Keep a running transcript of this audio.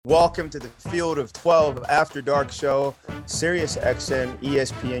Welcome to the Field of 12 After Dark show, Sirius XM,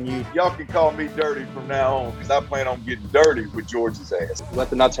 ESPNU. Y'all can call me dirty from now on because I plan on getting dirty with George's ass. Let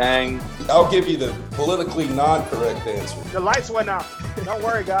the nuts hang. I'll give you the politically non-correct answer. The lights went out. Don't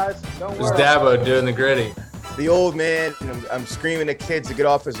worry, guys. Don't worry. It's Dabo doing the gritty. The old man, I'm screaming at kids to get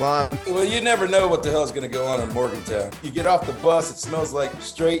off his lawn. Well, you never know what the hell's going to go on in Morgantown. You get off the bus, it smells like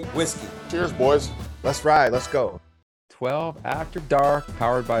straight whiskey. Cheers, boys. Let's ride. Let's go. 12 After Dark,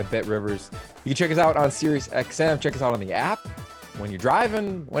 powered by Bet Rivers. You can check us out on Sirius XM. Check us out on the app when you're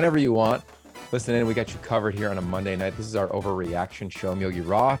driving, whenever you want. Listen in. We got you covered here on a Monday night. This is our overreaction show. I'm Yogi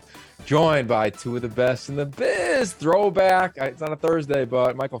Roth, joined by two of the best in the biz. Throwback. It's on a Thursday,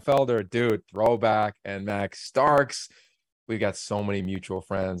 but Michael Felder, dude, throwback, and Max Starks. We've got so many mutual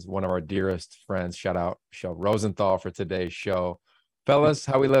friends. One of our dearest friends. Shout out Michelle Rosenthal for today's show. Fellas,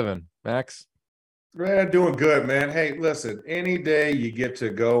 how we living? Max? Man, doing good, man. Hey, listen, any day you get to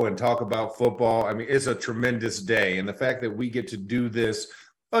go and talk about football, I mean, it's a tremendous day. And the fact that we get to do this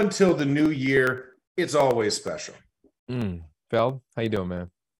until the new year, it's always special. Feld, how you doing,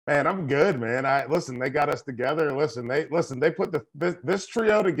 man? Man, I'm good, man. They got us together. They put this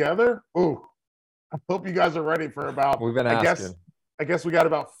trio together. Ooh, I hope you guys are ready for about, We've been asking. I guess we got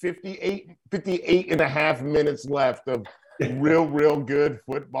about 58 and a half minutes left of real good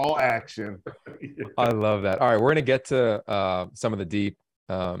football action. I love that. All right, we're going to get to some of the deep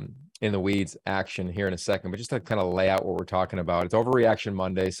in the weeds action here in a second, but just to kind of lay out what we're talking about. It's Overreaction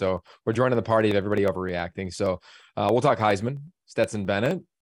Monday, so we're joining the party of everybody overreacting. So we'll talk Heisman, Stetson Bennett.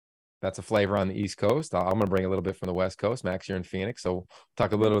 That's a flavor on the East Coast. I'm going to bring a little bit from the West Coast. Max, you're in Phoenix, so we'll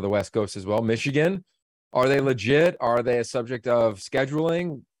talk a little of the West Coast as well. Michigan, are they legit? Are they a subject of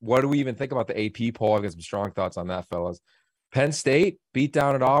scheduling? What do we even think about the AP poll? I've got some strong thoughts on that, fellas. Penn State beat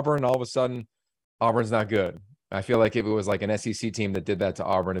down at Auburn. All of a sudden, Auburn's not good. I feel like if it was like an SEC team that did that to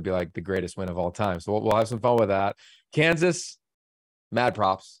Auburn, it'd be like the greatest win of all time. So we'll have some fun with that. Kansas, mad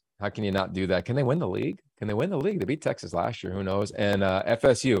props. How can you not do that? Can they win the league? They beat Texas last year. Who knows? And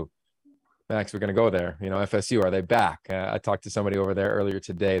FSU. Max, we're going to go there. FSU, are they back? I talked to somebody over there earlier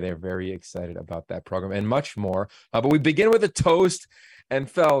today. They're very excited about that program and much more. But we begin with a toast. And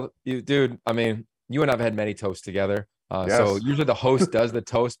Phil, dude, I mean, you and I have had many toasts together. Yes. So usually the host does the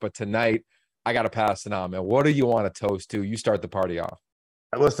toast, but tonight I got to pass it on, man. What do you want to toast to? You start the party off.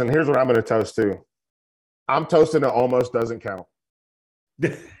 Listen, here's what I'm going to toast to. I'm toasting it almost doesn't count.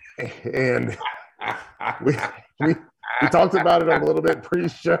 And we talked about it a little bit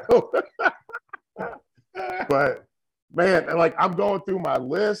pre-show. But, man, I'm going through my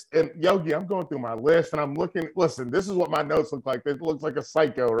list. And, Yogi, I'm going through my list, and I'm looking. Listen, this is what my notes look like. It looks like a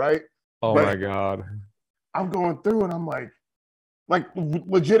psycho, right? Oh, my God. I'm going through and I'm like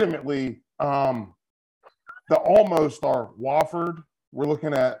legitimately, the almost are Wofford. We're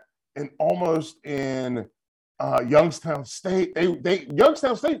looking at an almost in Youngstown State.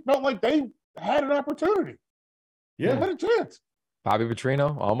 Youngstown State felt like they had an opportunity. Yeah. They had a chance. Bobby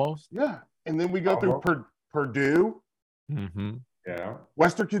Petrino, almost. Yeah. And then we go through Purdue. Mm-hmm. Yeah.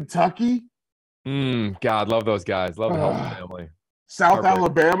 Western Kentucky. God, love those guys. Love the Helton family. South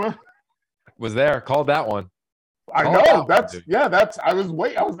Alabama. Was there, called that one. I know.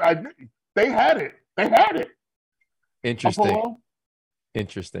 They had it. Interesting. Buffalo,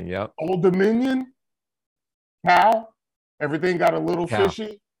 Interesting. Yep. Old Dominion, Cal. Everything got a little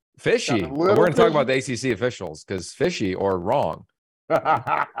fishy. Fishy. We're going to talk about the ACC officials because fishy or wrong.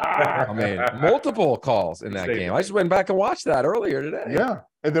 I mean, multiple calls in that game. I just went back and watched that earlier today. Yeah.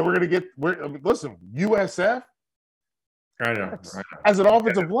 And then we're going to get listen, USF. I know. As an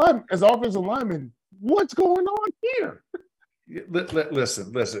offensive lineman, what's going on here?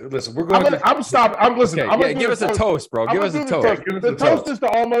 Listen. We're going. I'm stopping. I'm listening. Okay, give us a toast, bro. Give us a toast. The toast is the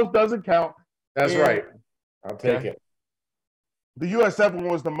almost doesn't count. That's right. I'll take it. The USF one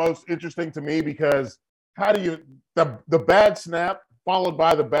was the most interesting to me because how do you the bad snap followed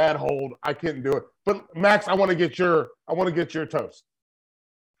by the bad hold? I couldn't do it. But Max, I want to get your toast.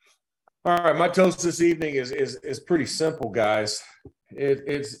 All right, my toast this evening is pretty simple, guys.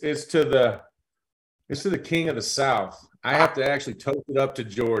 It's to the king of the South. I have to actually toast it up to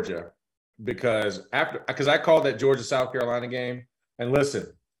Georgia because I called that Georgia-South Carolina game. And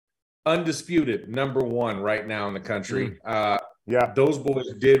listen, undisputed number one right now in the country. Those boys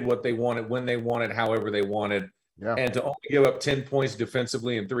did what they wanted, when they wanted, however they wanted. Yeah. And to only give up 10 points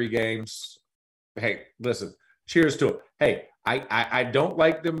defensively in 3 games, hey, listen, cheers to it. Hey, I don't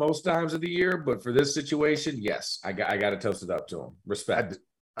like them most times of the year, but for this situation, yes, I got to toast it up to them. Respect.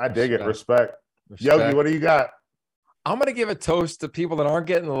 I dig it. Respect. Yogi, what do you got? I'm going to give a toast to people that aren't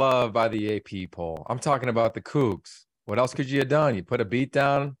getting loved by the AP poll. I'm talking about the Cougs. What else could you have done? You put a beat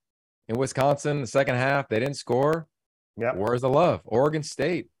down In Wisconsin, the second half, they didn't score. Yeah. Where's the love? Oregon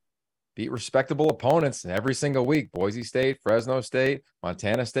State beat respectable opponents every single week. Boise State, Fresno State,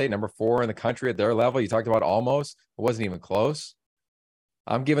 Montana State, number 4 in the country at their level. You talked about almost. It wasn't even close.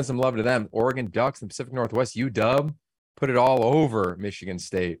 I'm giving some love to them. Oregon Ducks in the Pacific Northwest, UW, put it all over Michigan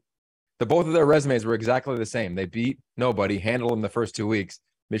State. Both of their resumes were exactly the same. They beat nobody, handled them the first 2 weeks.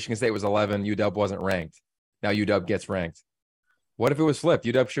 Michigan State was 11. UW wasn't ranked. Now UW gets ranked. What if it was flipped?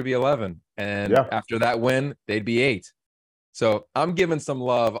 UW should be 11. And after that win, they'd be 8. So I'm giving some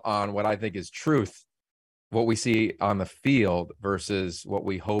love on what I think is truth, what we see on the field versus what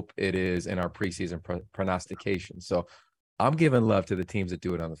we hope it is in our preseason prognostication. So I'm giving love to the teams that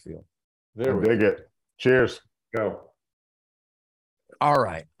do it on the field. There we dig it. Cheers. Go. All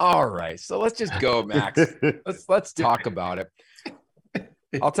right. So let's just go, Max. let's talk about it.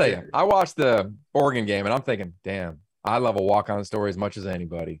 I'll tell you, I watched the Oregon game and I'm thinking, damn, I love a walk-on story as much as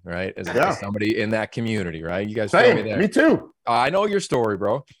anybody, right? As somebody in that community, right? You guys feel me there. Me too. I know your story,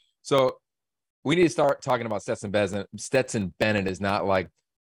 bro. So we need to start talking about Stetson Bennett. Stetson Bennett is not like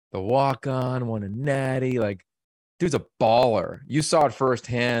the walk-on, won a natty. Like, dude's a baller. You saw it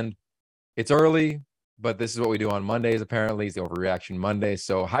firsthand. It's early, but this is what we do on Mondays, apparently. It's the Overreaction Monday.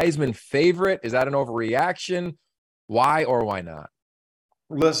 So Heisman favorite, is that an overreaction? Why or why not?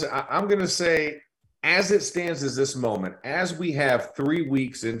 Listen, I'm going to say, as it stands as this moment, as we have 3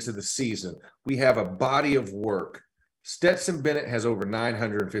 weeks into the season, we have a body of work. Stetson Bennett has over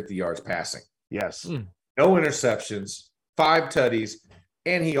 950 yards passing. Yes. No interceptions, 5 tutties,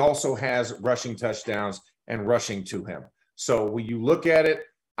 and he also has rushing touchdowns and rushing to him. So when you look at it,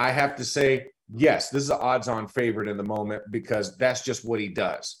 I have to say, yes, this is an odds-on favorite in the moment because that's just what he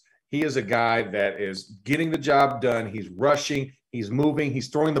does. He is a guy that is getting the job done. He's rushing, he's moving, he's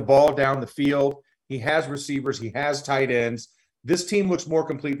throwing the ball down the field. He has receivers, he has tight ends. This team looks more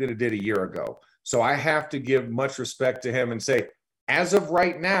complete than it did a year ago. So I have to give much respect to him and say, as of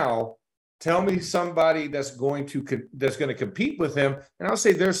right now, tell me somebody that's going to compete with him. And I'll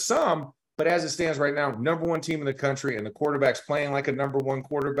say there's some, but as it stands right now, number 1 team in the country and the quarterback's playing like a number 1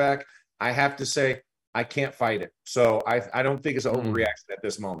 quarterback, I have to say I can't fight it. So I don't think it's an overreaction at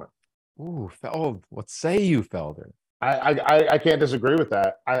this moment. Ooh, what say you, Felder? I can't disagree with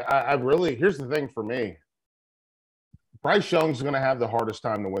that. I really, here's the thing for me. Bryce Young's going to have the hardest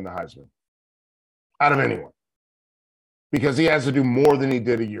time to win the Heisman out of anyone because he has to do more than he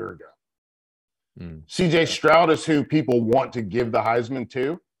did a year ago. CJ Stroud is who people want to give the Heisman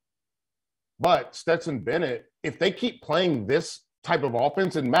to. But Stetson Bennett, if they keep playing this type of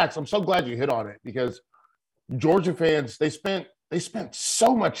offense, and Max, I'm so glad you hit on it because Georgia fans, they spent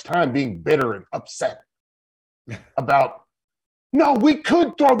so much time being bitter and upset about, no, we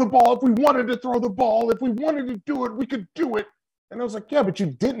could throw the ball if we wanted to throw the ball. If we wanted to do it, we could do it. And I was like, yeah, but you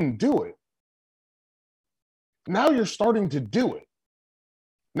didn't do it. Now you're starting to do it.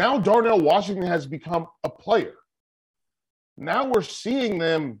 Now Darnell Washington has become a player. Now we're seeing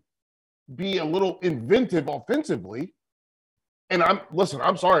them be a little inventive offensively. And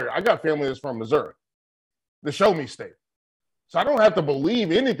I'm sorry, I got family that's from Missouri, the show me state. So I don't have to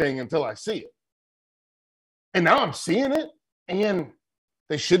believe anything until I see it. And now I'm seeing it, and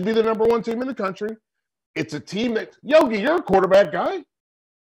they should be the number 1 team in the country. It's a team that, Yogi, you're a quarterback guy.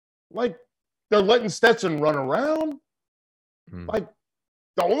 Like, they're letting Stetson run around. Like,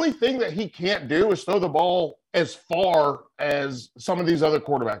 the only thing that he can't do is throw the ball as far as some of these other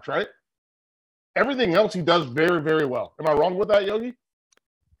quarterbacks, right? Everything else he does very, very well. Am I wrong with that, Yogi?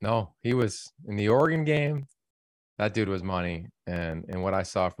 No, he was in the Oregon game. That dude was money. And what I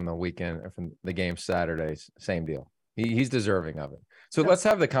saw from the weekend, from the game Saturday, same deal. He's deserving of it. So let's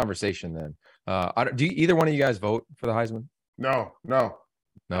have the conversation then. Do either one of you guys vote for the Heisman? No.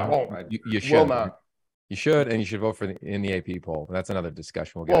 You should. Will not. You should, and you should vote in the AP poll. That's another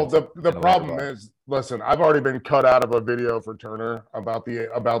discussion. The problem is, listen, I've already been cut out of a video for Turner about the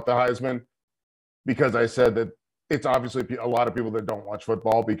Heisman because I said that it's obviously a lot of people that don't watch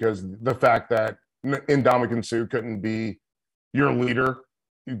football because the fact that Ndamukong Suh couldn't be your leader,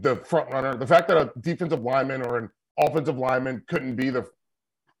 the front runner, the fact that a defensive lineman or an offensive lineman couldn't be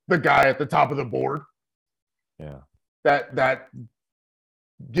the guy at the top of the board. Yeah. That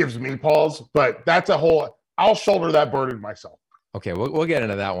gives me pause, but that's I'll shoulder that burden myself. Okay, we'll get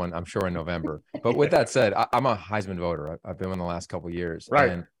into that one, I'm sure, in November. But with that said, I'm a Heisman voter. I've been in the last couple of years.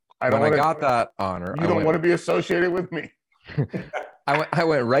 Right. And I got that honor, you don't want to be associated with me. I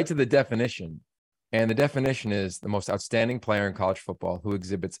went right to the definition. And the definition is the most outstanding player in college football who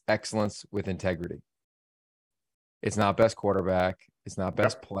exhibits excellence with integrity. It's not best quarterback. It's not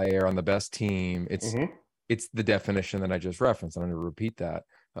best player on the best team. It's the definition that I just referenced. I'm going to repeat that.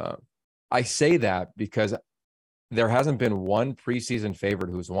 I say that because there hasn't been one preseason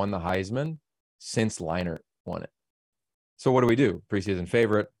favorite who's won the Heisman since Leinart won it. So what do? Preseason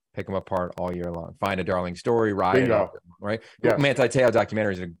favorite, pick them apart all year long. Find a darling story, ride it up, right? Yes. Manti Te'o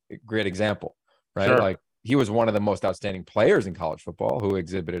documentary is a great example, right? Sure. Like he was one of the most outstanding players in college football who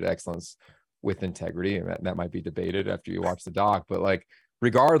exhibited excellence with integrity, and that might be debated after you watch the doc. But like,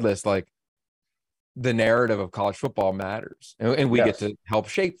 regardless, like the narrative of college football matters, and we get to help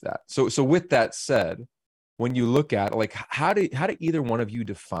shape that. So with that said, when you look at like how do either one of you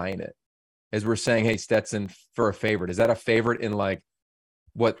define it? As we're saying, hey, Stetson for a favorite, is that a favorite in like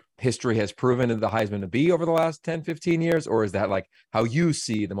what history has proven the Heisman to be over the last 10, 15 years? Or is that like how you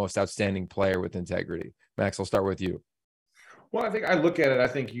see the most outstanding player with integrity? Max, I'll start with you. Well, I think I look at it, I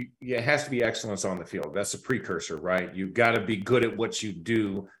think it has to be excellence on the field. That's a precursor, right? You've got to be good at what you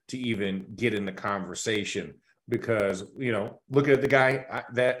do to even get in the conversation. Because, look at the guy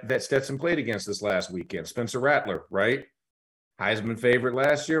that Stetson played against this last weekend, Spencer Rattler, right? Heisman favorite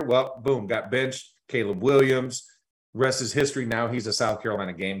last year. Well, boom, got benched. Caleb Williams, rest is history. Now he's a South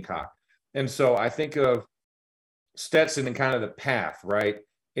Carolina Gamecock. And so I think of Stetson and kind of the path, right,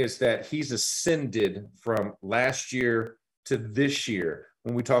 is that he's ascended from last year to this year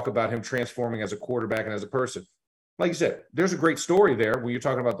when we talk about him transforming as a quarterback and as a person. Like you said, there's a great story there when you're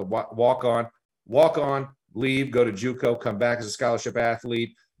talking about the walk on, leave, go to JUCO, come back as a scholarship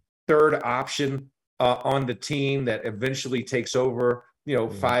athlete, third option on the team that eventually takes over,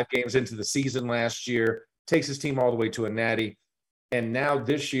 5 games into the season last year, takes his team all the way to a natty. And now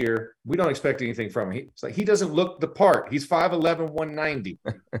this year, we don't expect anything from him. It's like he doesn't look the part. He's 5'11", 190.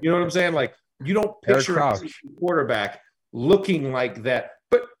 You know what I'm saying? Like, you don't picture a quarterback looking like that.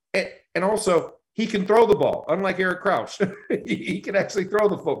 But and also, he can throw the ball, unlike Eric Crouch. He can actually throw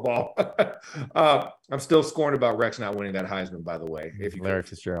the football. I'm still scorned about Rex not winning that Heisman, by the way. If you Larry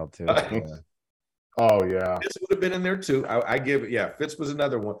Fitzgerald, too. Oh, yeah. Fitz would have been in there, too. I give it. Yeah, Fitz was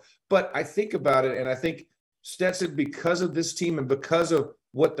another one. But I think about it, and I think Stetson, because of this team and because of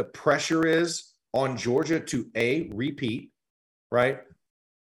what the pressure is on Georgia to, repeat, right?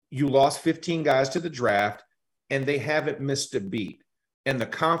 You lost 15 guys to the draft, and they haven't missed a beat. And the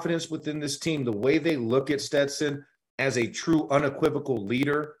confidence within this team, the way they look at Stetson as a true unequivocal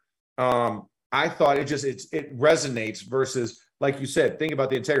leader, I thought it resonates versus, like you said, think about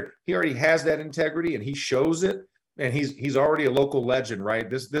the integrity. He already has that integrity and he shows it, and he's already a local legend, right?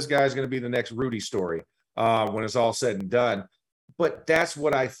 This guy's going to be the next Rudy story when it's all said and done. But that's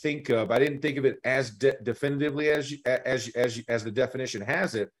what I think of. I didn't think of it as definitively as the definition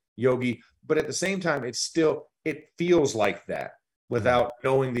has it, Yogi. But at the same time, it feels like that without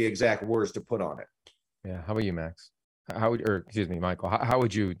knowing the exact words to put on it. Yeah. How about you, Max? Michael, how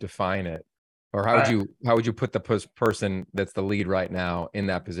would you define it? Or how would you put the person that's the lead right now in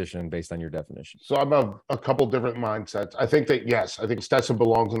that position based on your definition? So I'm of a couple different mindsets. I think that, yes, I think Stetson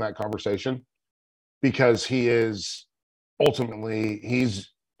belongs in that conversation because he is ultimately,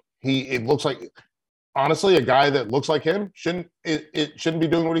 it looks like, honestly, a guy that looks like him shouldn't be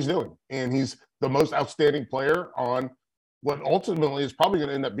doing what he's doing. And he's the most outstanding player on what ultimately is probably going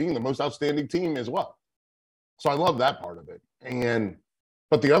to end up being the most outstanding team as well. So I love that part of it.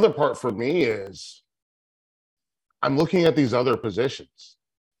 But the other part for me is I'm looking at these other positions,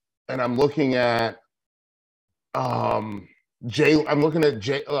 and I'm looking at the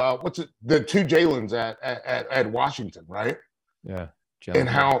two Jalen's at Washington, right? Yeah. And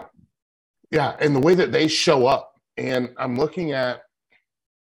and the way that they show up. And I'm looking at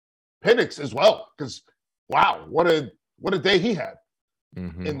Penix as well, because wow, what a day he had.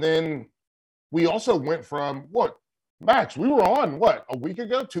 Mm-hmm. And then we also went from Max, we were on a week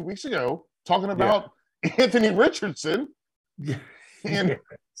ago, 2 weeks ago, talking about Anthony Richardson. And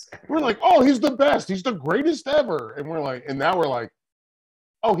we're like, oh, he's the best. He's the greatest ever. And now we're like,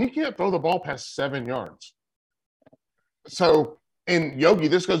 oh, he can't throw the ball past 7 yards. So, and Yogi,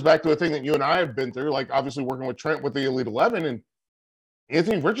 this goes back to a thing that you and I have been through, like obviously working with Trent with the Elite 11, and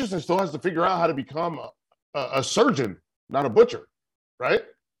Anthony Richardson still has to figure out how to become a surgeon, not a butcher, right?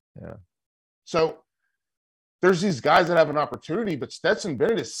 Yeah. So there's these guys that have an opportunity, but Stetson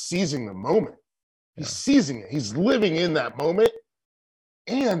Bennett is seizing the moment. He's seizing it. He's living in that moment,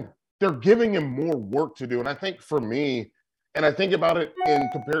 and they're giving him more work to do. And I think for me, and I think about it in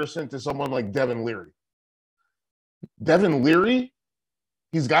comparison to someone like Devin Leary. Devin Leary,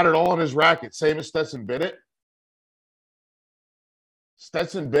 he's got it all in his racket, same as Stetson Bennett.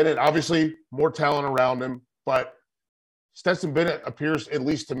 Stetson Bennett, obviously more talent around him, but Stetson Bennett appears, at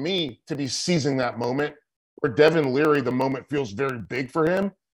least to me, to be seizing that moment, where Devin Leary, the moment feels very big for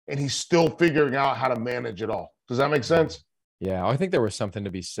him, and he's still figuring out how to manage it all. Does that make sense? Yeah, I think there was something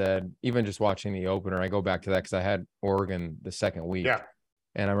to be said, even just watching the opener. I go back to that because I had Oregon the second week. Yeah.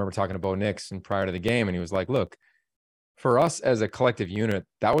 And I remember talking to Bo Nix and prior to the game, and he was like, look, for us as a collective unit,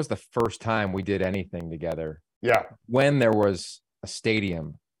 that was the first time we did anything together Yeah. when there was a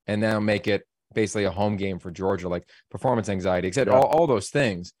stadium, and now make it basically a home game for Georgia, like performance anxiety, except all those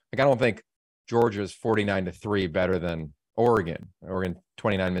things. Like, I don't think Georgia's 49-3 better than Oregon. Oregon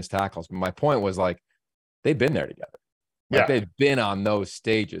 29 missed tackles. But my point was, like, they've been there together. Like, they've been on those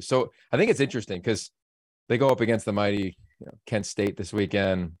stages. So I think it's interesting because they go up against the mighty Kent State this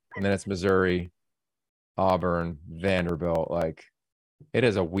weekend, and then it's Missouri, Auburn, Vanderbilt. Like, it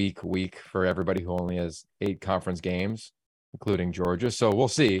is a weak week for everybody who only has 8 conference games, including Georgia. So we'll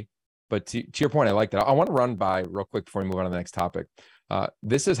see. But to your point, I like that. I want to run by real quick before we move on to the next topic.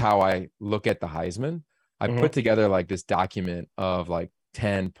 This is how I look at the Heisman. I put together like this document of like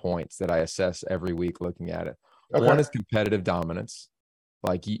 10 points that I assess every week looking at it. Okay. One is competitive dominance.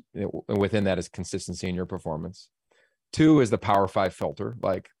 Like, within that is consistency in your performance. 2 is the Power 5 filter.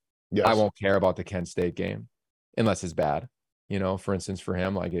 Like, I won't care about the Kent State game unless it's bad. For instance, for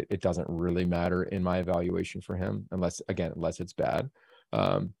him, like it doesn't really matter in my evaluation for him unless it's bad.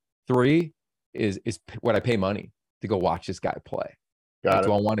 3 is what I pay money to go watch this guy play. Do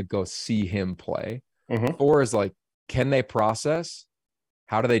I want to go see him play? 4 is like, can they process?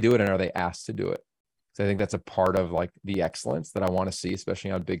 How do they do it? And are they asked to do it? So I think that's a part of like the excellence that I want to see,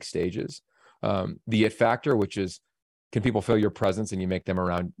 especially on big stages. The it factor, which is, can people feel your presence and you make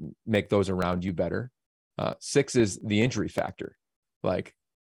those around you better? 6 is the injury factor. Like,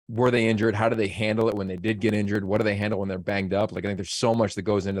 were they injured? How do they handle it when they did get injured? What do they handle when they're banged up? Like, I think there's so much that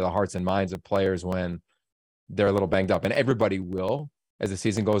goes into the hearts and minds of players when they're a little banged up, and everybody will as the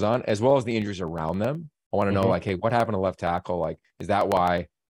season goes on, as well as the injuries around them. I want to know, like, hey, what happened to left tackle? Like, is that why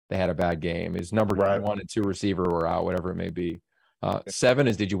they had a bad game? Is number 1 and 2 receiver were out, whatever it may be. 7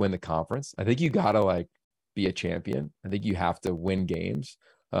 is, did you win the conference? I think you got to like be a champion. I think you have to win games,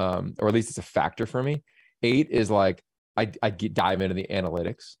 or at least it's a factor for me. 8 is like, I dive into the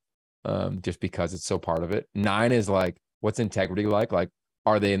analytics, just because it's so part of it. 9 is like, what's integrity like? Like,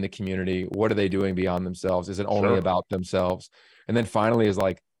 are they in the community? What are they doing beyond themselves? Is it only about themselves? And then finally is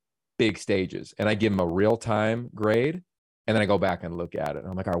like big stages. And I give them a real time grade. And then I go back and look at it. And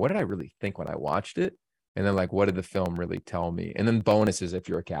I'm like, all right, what did I really think when I watched it? And then like, what did the film really tell me? And then bonuses if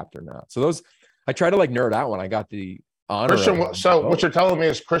you're a captain or not. So those, I try to like nerd out when I got the honor. So what you're telling me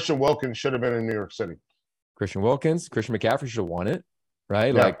is Christian Wilkins should have been in New York City. Christian McCaffrey should have won it,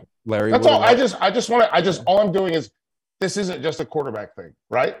 right? Yeah. Like Larry. That's all. All I'm doing is, this isn't just a quarterback thing,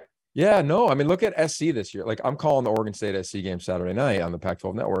 right? Yeah, no. I mean, look at SC this year. Like, I'm calling the Oregon State SC game Saturday night on the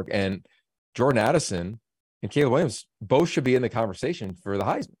Pac-12 network, and Jordan Addison and Caleb Williams both should be in the conversation for the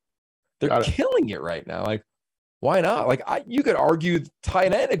Heisman. They're killing it right now. Like, why not? Like, you could argue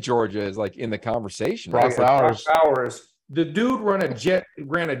tight end at Georgia is like in the conversation. Brock Bowers. The dude ran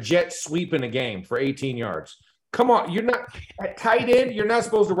a jet sweep in a game for 18 yards. Come on, you're not at tight end. You're not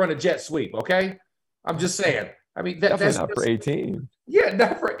supposed to run a jet sweep, okay? I'm just saying. I mean, that's not for 18. Yeah,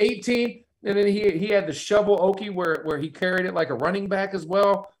 not for 18. And then he had the shovel Okie where he carried it like a running back as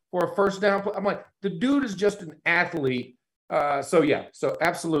well for a first down play. I'm like, the dude is just an athlete. So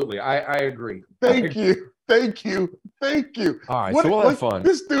absolutely, I agree. Thank you. All right, so we'll have fun.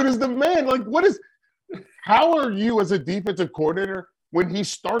 This dude is the man. Like, how are you as a defensive coordinator when he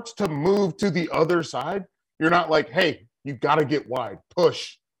starts to move to the other side? You're not like, hey, you got to get wide,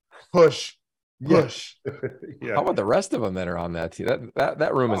 push. Yeah. How about the rest of them that are on that team?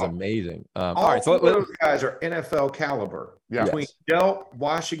 That room is amazing. All right, so those guys are NFL caliber. Yeah. Between Delt,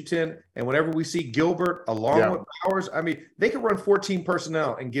 Washington, and whenever we see Gilbert along with Powers, I mean, they can run 14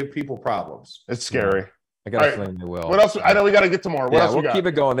 personnel and give people problems. It's scary. I got a feeling they will. What else? I know we got to get to more. What else we'll keep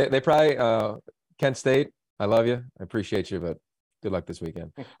it going. They probably Kent State. I love you. I appreciate you, but good luck this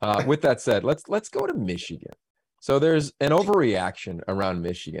weekend. With that said, let's go to Michigan. So there's an overreaction around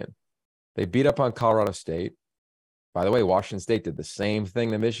Michigan. They beat up on Colorado State. By the way, Washington State did the same thing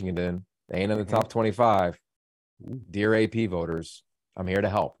that Michigan did. They ain't in the top 25. Dear AP voters, I'm here to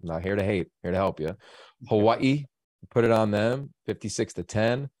help. I'm not here to hate. I'm here to help you. Hawaii, put it on them,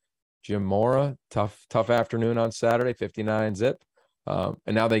 56-10. Jim Mora, tough afternoon on Saturday, 59 zip. And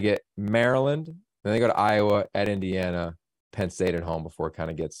now they get Maryland. Then they go to Iowa, at Indiana, Penn State at home before it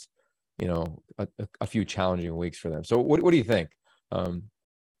kind of gets, a few challenging weeks for them. So what do you think?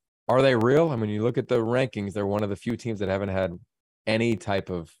 Are they real? I mean, you look at the rankings, they're one of the few teams that haven't had any type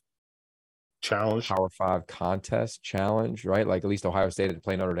of challenge, Power 5 contest challenge, right? Like, at least Ohio State had to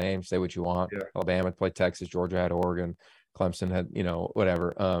play Notre Dame, say what you want. Yeah. Alabama had to play Texas, Georgia had Oregon, Clemson had,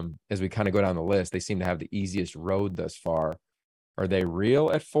 whatever. As we kind of go down the list, they seem to have the easiest road thus far. Are they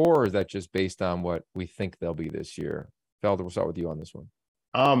real at 4, or is that just based on what we think they'll be this year? Felder, we'll start with you on this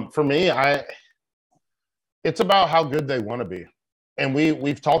one. For me, it's about how good they want to be. And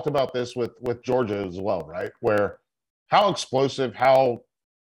we've talked about this with Georgia as well, right? Where how explosive, how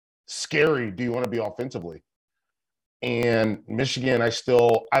scary do you want to be offensively? And Michigan,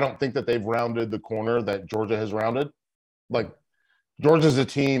 I don't think that they've rounded the corner that Georgia has rounded. Like, Georgia's a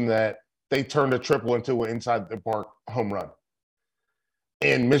team that they turned a triple into an inside the park home run.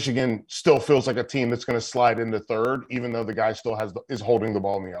 And Michigan still feels like a team that's going to slide into third, even though the guy still is holding the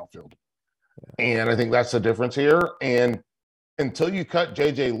ball in the outfield. And I think that's the difference here. And until you cut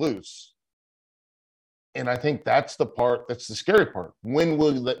JJ loose, and I think that's the scary part. When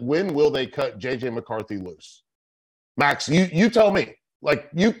will they cut JJ McCarthy loose? Max, you tell me. Like,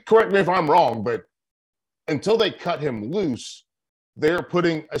 you correct me if I'm wrong, but until they cut him loose, they're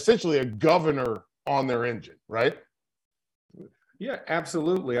putting essentially a governor on their engine, right? Yeah,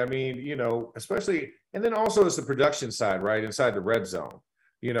 absolutely. I mean, especially, and then also it's the production side, right? Inside the red zone,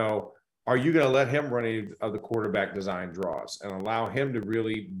 are you going to let him run any of the quarterback design draws and allow him to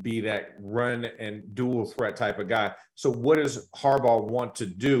really be that run and dual threat type of guy? So what does Harbaugh want to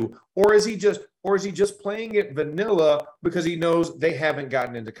do? Or is he just playing it vanilla because he knows they haven't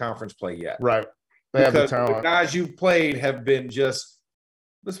gotten into conference play yet? Right. They have the Because talent. the guys you've played have been just,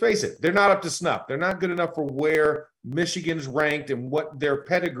 let's face it, they're not up to snuff. They're not good enough for where Michigan's ranked and what their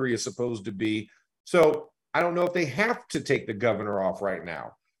pedigree is supposed to be. So I don't know if they have to take the governor off right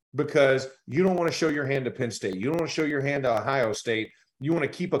now, because you don't want to show your hand to Penn State. You don't want to show your hand to Ohio State. You want to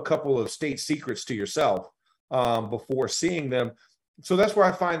keep a couple of state secrets to yourself before seeing them. So that's where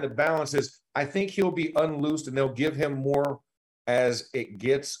I find the balance is. I think he'll be unloosed and they'll give him more as it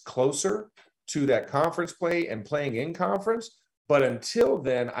gets closer to that conference play and playing in conference. But until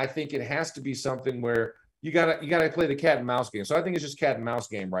then, I think it has to be something where you gotta play the cat and mouse game. So I think it's just cat and mouse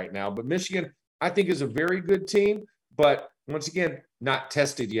game right now. But Michigan, I think, is a very good team. But once again, not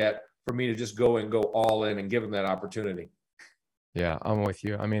tested yet for me to just go all in and give them that opportunity. Yeah, I'm with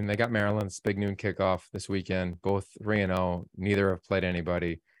you. I mean, they got Maryland's big noon kickoff this weekend, both 3-0. Neither have played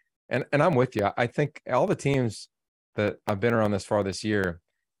anybody. And I'm with you. I think all the teams that I've been around this far this year,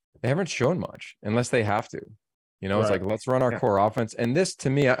 they haven't shown much unless they have to. It's like, let's run our core offense. And this, to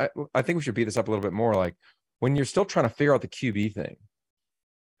me, I think we should beat this up a little bit more. Like, when you're still trying to figure out the QB thing,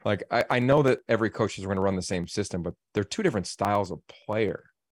 like, I know that every coach is going to run the same system, but they're two different styles of player.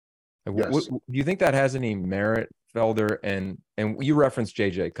 Like, Yes. do you think that has any merit, Felder? And you referenced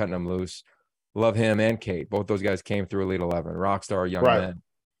JJ cutting him loose. Love him and Kate. Both those guys came through Elite 11, rock star young men.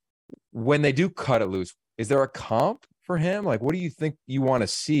 When they do cut it loose, is there a comp for him? Like, what do you think you want to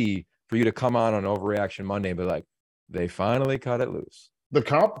see for you to come on Overreaction Monday and be like, they finally cut it loose? The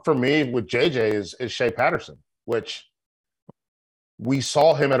comp for me with JJ is Shea Patterson, which we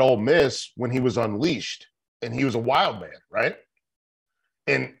saw him at Ole Miss when he was unleashed, and he was a wild man, right?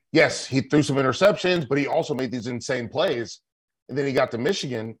 And yes, he threw some interceptions, but he also made these insane plays. And then he got to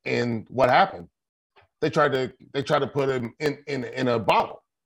Michigan, and what happened? They tried to put him in a bottle,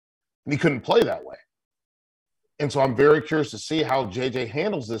 and he couldn't play that way. And so I'm very curious to see how JJ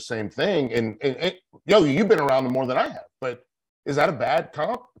handles this same thing. And you've been around him more than I have, but is that a bad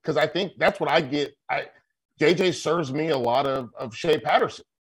comp? Because I think that's what I get. JJ serves me a lot of Shea Patterson.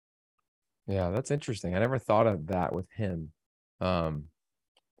 Yeah, that's interesting. I never thought of that with him.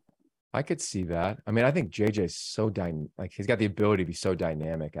 I could see that. I mean, I think JJ's so like, he's got the ability to be so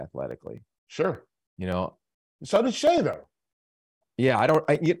dynamic athletically. Sure. So does Shea, though. Yeah,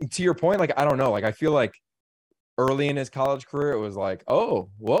 to your point, like, I don't know. Like, I feel like early in his college career, it was like, oh,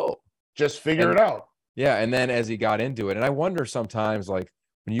 whoa. Just figure it out. Yeah, and then as he got into it, and I wonder sometimes, like,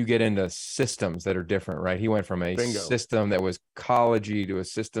 when you get into systems that are different, right? He went from a system that was collegey to a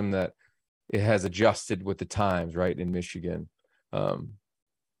system that it has adjusted with the times, right, in Michigan.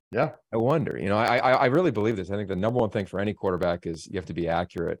 Yeah. I wonder, I really believe this. I think the number one thing for any quarterback is you have to be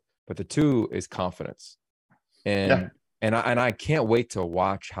accurate, but the two is confidence. And I can't wait to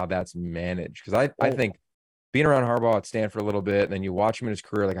watch how that's managed, because I think being around Harbaugh at Stanford a little bit, and then you watch him in his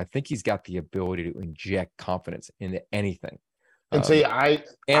career, like, I think he's got the ability to inject confidence into anything. And take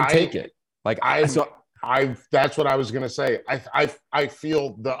it. Like, that's what I was going to say. I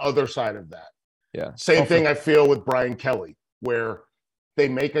feel the other side of that. Yeah. Same thing I feel with Brian Kelly, where they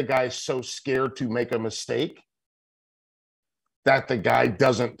make a guy so scared to make a mistake that the guy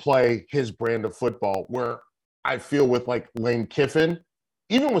doesn't play his brand of football. Where I feel with, like, Lane Kiffin,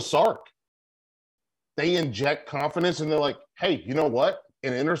 even with Sark, they inject confidence and they're like, hey, you know what?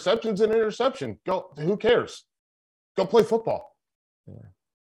 An interception's an interception. Go. Who cares? Go play football. Yeah.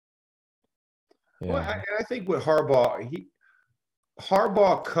 Well, I think with Harbaugh,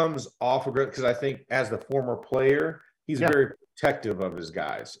 Harbaugh comes off of it because I think as the former player, he's very protective of his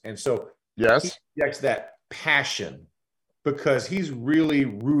guys. And so he projects that passion because he's really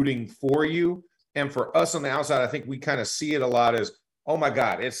rooting for you. And for us on the outside, I think we kind of see it a lot as, oh my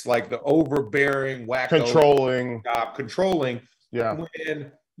God, it's like the overbearing, wacko, controlling. Yeah.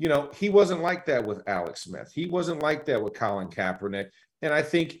 When, you know, he wasn't like that with Alex Smith. He wasn't like that with Colin Kaepernick. And I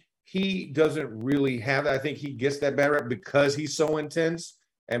think he doesn't really have that. I think he gets that bad rep because he's so intense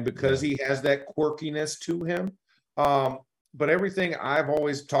and because he has that quirkiness to him. But everything I've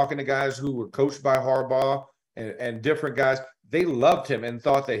always talking to guys who were coached by Harbaugh and different guys, they loved him and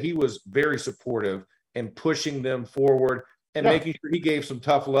thought that he was very supportive and pushing them forward and making sure he gave some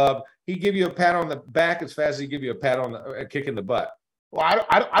tough love. He give you a pat on the back as fast as he give you a pat on the kick in the butt. Well,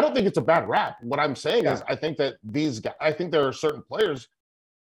 I don't think it's a bad rap. What I'm saying is I think that these guys, I think there are certain players,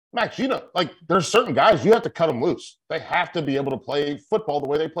 Max, you know, like there's certain guys, you have to cut them loose. They have to be able to play football the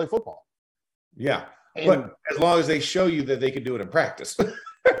way they play football. Yeah. But as long as they show you that they can do it in practice.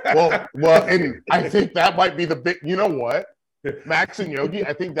 well, and I think that might be the big, you know what, Max and Yogi,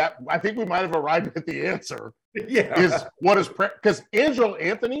 I think we might have arrived at the answer. Yeah. Is what is, because Angelo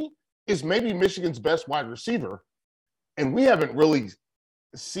Anthony is maybe Michigan's best wide receiver. And we haven't really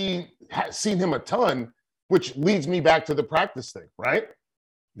seen him a ton, which leads me back to the practice thing, right?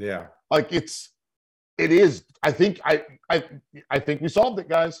 Yeah. Like it is. I think we solved it,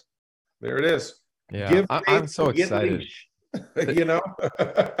 guys. There it is. Yeah. I'm so excited. You know?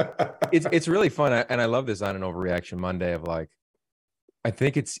 it's really fun. And I love this on an Overreaction Monday of like, I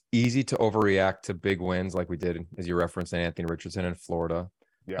think it's easy to overreact to big wins like we did, as you referenced, Anthony Richardson in Florida,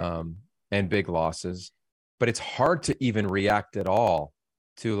 and big losses. But it's hard to even react at all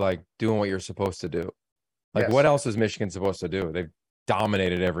to like doing what you're supposed to do. Like what else is Michigan supposed to do? They've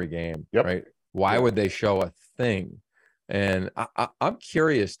dominated every game, right? Why would they show a thing? And I'm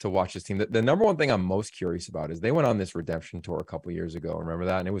curious to watch this team. The number one thing I'm most curious about is they went on this redemption tour a couple of years ago. Remember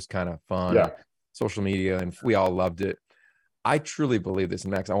that? And it was kind of fun. Social media, and we all loved it. I truly believe this.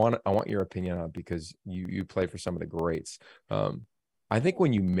 And Max, I want your opinion on it because you play for some of the greats. I think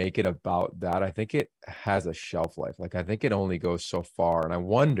when you make it about that, I think it has a shelf life. Like, I think it only goes so far. And I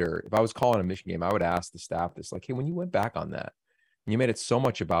wonder if I was calling a Michigan game, I would ask the staff this, like, hey, when you went back on that and you made it so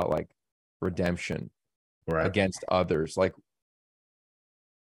much about like redemption against others, like,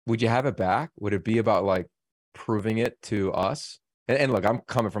 would you have it back? Would it be about like proving it to us? And look, I'm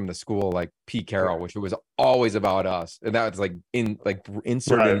coming from the school like Pete Carroll, which was always about us, and that was like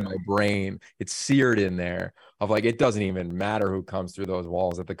inserted in my brain. It's seared in there of like, it doesn't even matter who comes through those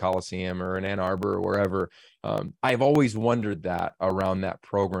walls at the Coliseum or in Ann Arbor or wherever. I've always wondered that around that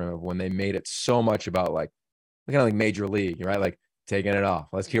program of when they made it so much about like kind of like Major League, right? Like taking it off.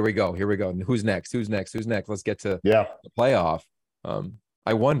 Here we go. And who's next? Let's get to the playoff.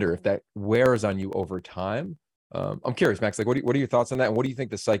 I wonder if that wears on you over time. I'm curious, Max, like what are your thoughts on that? And what do you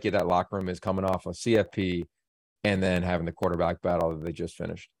think the psyche of that locker room is coming off of CFP and then having the quarterback battle that they just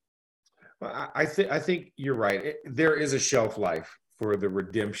finished? Well, I think you're right. There is a shelf life for the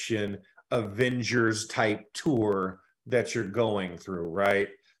redemption Avengers type tour that you're going through, right?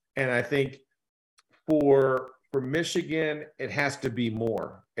 And I think for Michigan, it has to be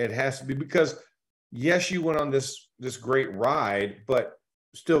more. It has to be because yes, you went on this great ride, but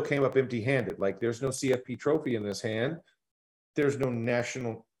still came up empty-handed. Like there's no CFP trophy in this hand. There's no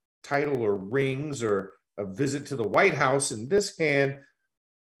national title or rings or a visit to the White House in this hand.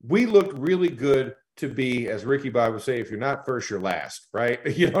 We looked really good to be, as Ricky Bobby would say, if you're not first, you're last, right?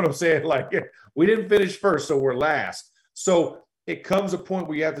 You know what I'm saying? Like we didn't finish first, so we're last. So it comes a point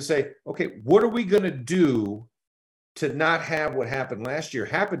where you have to say, okay, what are we going to do to not have what happened last year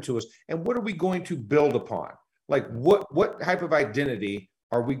happen to us? And what are we going to build upon? Like what type of identity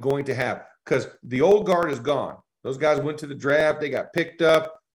are we going to have? Because the old guard is gone. Those guys went to the draft. They got picked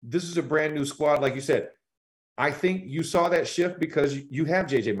up. This is a brand new squad. Like you said, I think you saw that shift because you have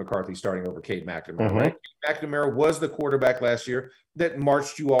J.J. McCarthy starting over Cade McNamara, right? McNamara was the quarterback last year that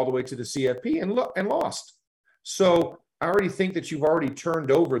marched you all the way to the CFP and lost. So I already think that you've already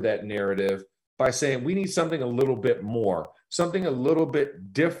turned over that narrative by saying we need something a little bit more, something a little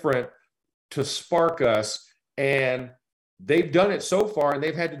bit different to spark us. And they've done it so far, and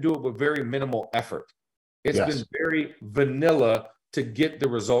they've had to do it with very minimal effort. It's been very vanilla to get the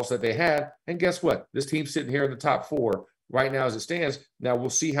results that they had. And guess what? This team's sitting here in the top 4 right now as it stands. Now we'll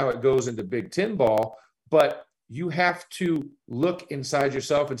see how it goes into Big Ten ball, but you have to look inside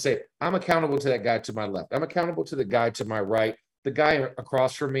yourself and say, I'm accountable to that guy to my left. I'm accountable to the guy to my right, the guy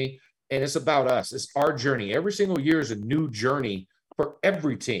across from me. And it's about us. It's our journey. Every single year is a new journey for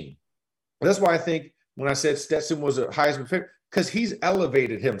every team. That's why I think when I said Stetson was a Heisman favorite, because he's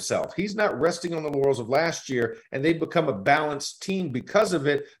elevated himself. He's not resting on the laurels of last year, and they've become a balanced team because of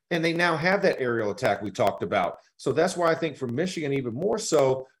it. And they now have that aerial attack we talked about. So that's why I think for Michigan, even more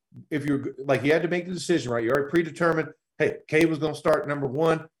so, if you're like, you had to make the decision, right? You already predetermined, hey, K was going to start number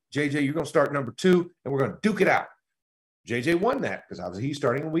 1. JJ, you're going to start number 2, and we're going to duke it out. JJ won that because obviously he's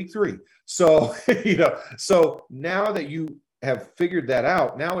starting in week 3. So, so now that you have figured that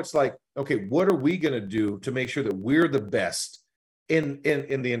out, now it's like, okay, what are we going to do to make sure that we're the best in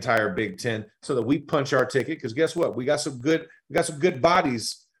the entire Big Ten so that we punch our ticket? Because guess what? We got some good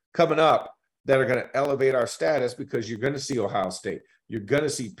bodies coming up that are going to elevate our status, because you're going to see Ohio State. You're going to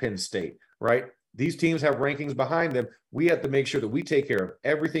see Penn State, right? These teams have rankings behind them. We have to make sure that we take care of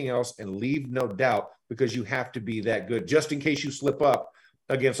everything else and leave no doubt, because you have to be that good just in case you slip up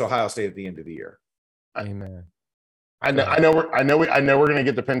against Ohio State at the end of the year. Amen. I know we're going to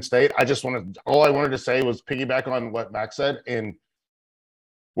get to Penn State. All I wanted to say was piggyback on what Max said, and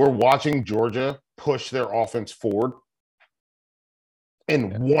we're watching Georgia push their offense forward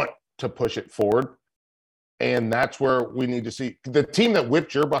and want to push it forward. And that's where we need to see the team that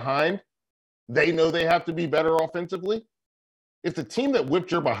whipped your behind. They know they have to be better offensively. If the team that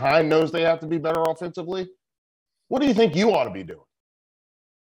whipped your behind knows they have to be better offensively, what do you think you ought to be doing?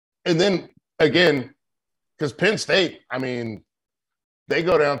 And then again, because Penn State, I mean, they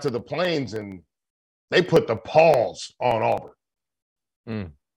go down to the Plains and they put the paws on Auburn.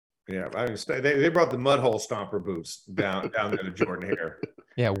 Mm. Yeah, I mean, they brought the mud hole stomper boots down there to Jordan Hare.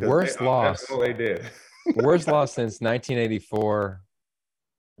 Yeah, worst loss. That's all they did. Worst loss since 1984.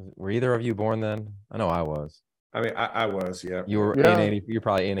 Were either of you born then? I know I was. I mean, I was, yeah. You were in 80. You're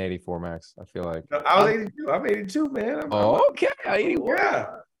probably in 84, Max. I feel like. No, I was 82. I'm 82, man. Okay, 81. Yeah.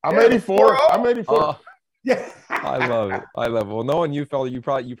 I'm 84. I'm 84. Oh, Yeah. I love it. Well, knowing you, fella, you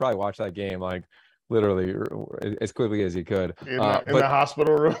probably watched that game like literally as quickly as you could. In the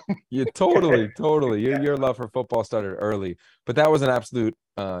hospital room. You totally. Your love for football started early, but that was an absolute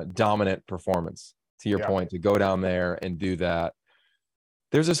dominant performance. To your point, to go down there and do that.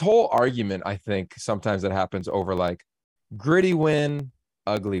 There's this whole argument, I think, sometimes that happens over like gritty win,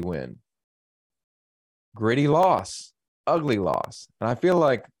 ugly win, gritty loss, ugly loss. And I feel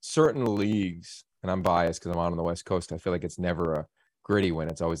like certain leagues, and I'm biased because I'm on the West Coast, I feel like it's never a gritty win.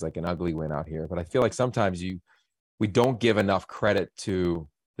 It's always like an ugly win out here. But I feel like sometimes we don't give enough credit to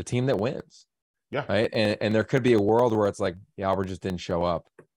the team that wins. Yeah. Right. And there could be a world where it's like, Auburn just didn't show up.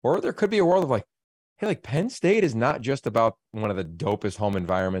 Or there could be a world of like, hey, like Penn State is not just about one of the dopest home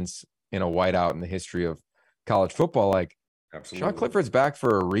environments in a whiteout in the history of college football. Like, absolutely. Sean Clifford's back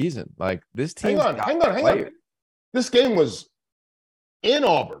for a reason. Like, this team. Hang on. This game was in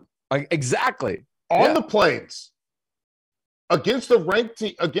Auburn. Like, exactly. On the Plains. Against the ranked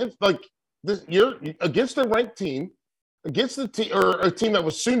team. Against the ranked team. Against the team, or a team that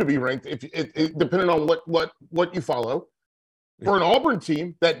was soon to be ranked, if depending on what you follow. For an Auburn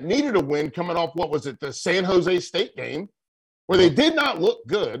team that needed a win coming off, what was it, the San Jose State game, where they did not look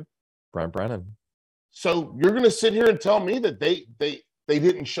good. Brent Brennan. So you're going to sit here and tell me that they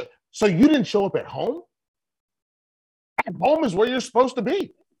didn't show. So you didn't show up at home? At home is where you're supposed to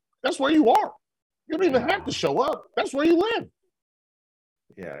be. That's where you are. You don't even have to show up. That's where you live.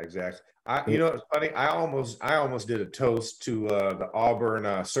 Yeah, exactly. You know, it's funny. I almost did a toast to the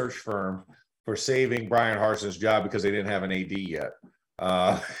Auburn search firm for saving Brian Harson's job because they didn't have an AD yet.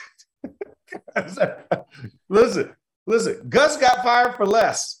 Listen, Gus got fired for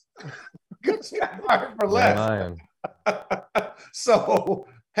less. So,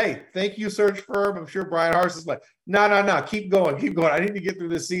 hey, thank you, search firm. I'm sure Brian Harson's like, no, keep going. I need to get through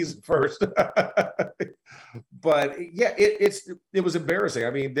this season first. But yeah, it was embarrassing. I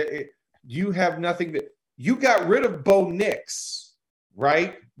mean, you have nothing you got rid of Bo Nix,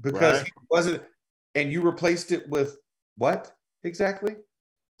 right? Because he wasn't, and you replaced it with what exactly?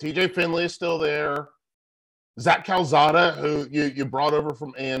 TJ Finley is still there. Zach Calzada, who you brought over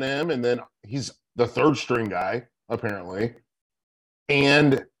from A&M, and then he's the third string guy, apparently.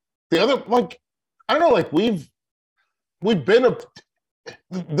 And the other, like, I don't know, like we've been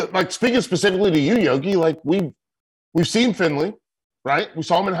like speaking specifically to you, Yogi, like we've seen Finley, right? We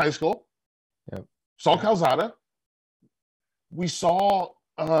saw him in high school. Yep. Saw Calzada. We saw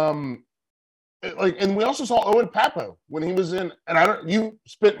and we also saw Owen Papo when he was in, and you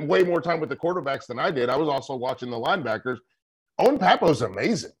spent way more time with the quarterbacks than I did. I was also watching the linebackers. Owen Papo's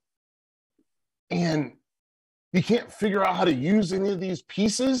amazing. And you can't figure out how to use any of these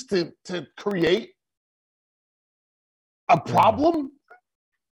pieces to create a problem.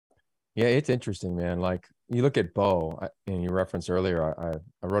 Yeah, it's interesting, man. Like you look at Bo, and you referenced earlier, I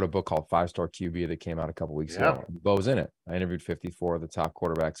wrote a book called 5-Star QB that came out a couple weeks ago. Bo's in it. I interviewed 54 of the top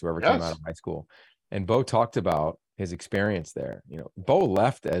quarterbacks who ever came out of high school. And Bo talked about his experience there. You know, Bo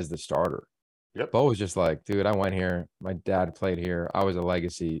left as the starter. Bo was just like, dude, I went here. My dad played here. I was a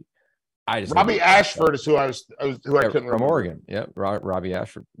legacy. Robbie Ashford is who I couldn't remember. From Oregon. Yep. Robbie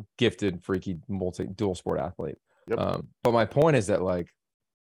Ashford, gifted, freaky, dual sport athlete. But my point is that, like,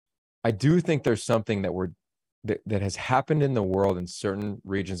 I do think there's something that has happened in the world in certain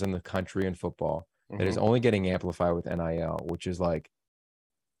regions in the country in football that is only getting amplified with NIL, which is like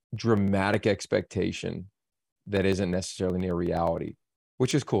dramatic expectation that isn't necessarily near reality,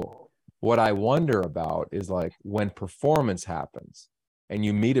 which is cool. What I wonder about is, like, when performance happens and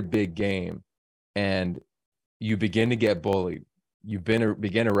you meet a big game and you begin to get bullied, you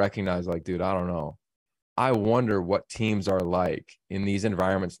begin to recognize, like, dude, I don't know. I wonder what teams are like in these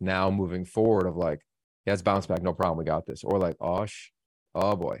environments now moving forward of, like, yeah, let's bounce back. No problem. We got this. Or like, oh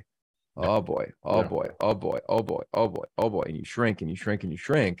boy. And you shrink and you shrink and you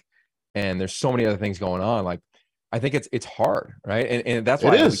shrink. And there's so many other things going on. Like, I think it's hard, right? And that's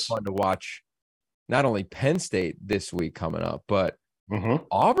why it's fun to watch not only Penn State this week coming up, but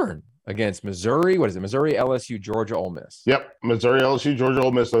Auburn against Missouri. What is it? Missouri, LSU, Georgia, Ole Miss. Yep. Missouri, LSU, Georgia,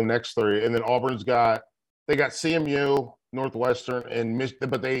 Ole Miss, the next three. And then Auburn's got CMU, Northwestern, and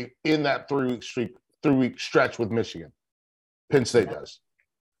but they in that 3-week stretch with Michigan. Penn State does.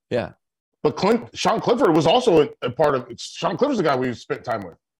 Yeah. But Sean Clifford was also a part of – Sean Clifford's the guy we spent time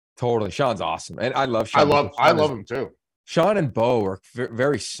with. Totally. Sean's awesome. And I love Sean. I love him too. Sean and Bo are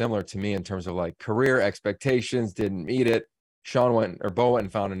very similar to me in terms of, like, career expectations, didn't meet it. Bo went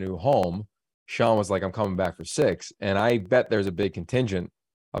and found a new home. Sean was like, I'm coming back for 6. And I bet there's a big contingent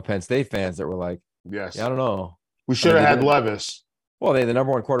of Penn State fans that were like, yes, yeah, I don't know. We should have had Levis. Well, they had the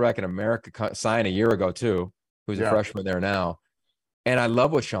number one quarterback in America signed a year ago too, who's a freshman there now. And I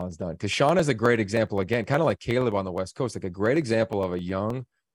love what Sean's done, because Sean is a great example, again, kind of like Caleb on the West Coast, like a great example of a young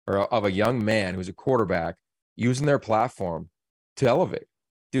man who's a quarterback using their platform to elevate.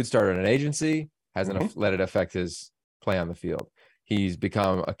 Dude started an agency, hasn't let it affect his play on the field. He's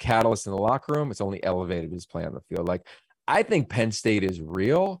become a catalyst in the locker room. It's only elevated his play on the field. Like, I think Penn State is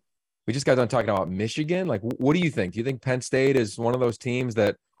real. We just got done talking about Michigan. Like, what do you think? Do you think Penn State is one of those teams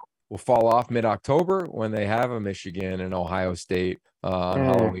that will fall off mid-October when they have a Michigan and Ohio State on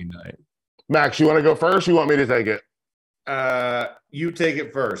Halloween night? Max, you want to go first? Or you want me to take it? You take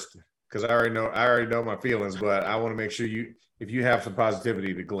it first, because I already know my feelings, but I want to make sure if you have some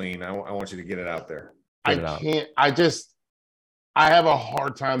positivity to glean, I want you to get it out there. I have a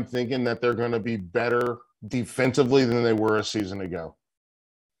hard time thinking that they're going to be better defensively than they were a season ago.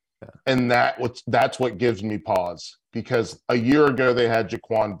 Yeah. And that's what gives me pause, because a year ago they had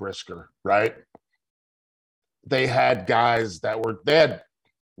Jaquan Brisker, right? They had guys to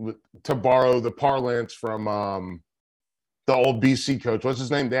borrow the parlance from the old BC coach, what's his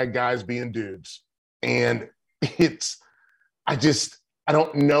name? They had guys being dudes. And I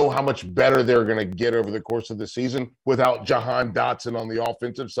don't know how much better they're going to get over the course of the season without Jahan Dotson on the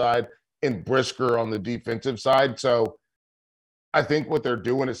offensive side and Brisker on the defensive side. So I think what they're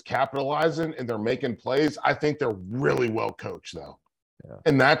doing is capitalizing and they're making plays. I think they're really well coached, though. Yeah.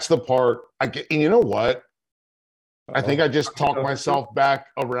 And that's the part I get. And you know what? I think I just talked myself back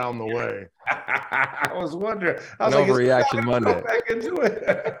around the way. I was wondering. I was Overreaction Monday. Back into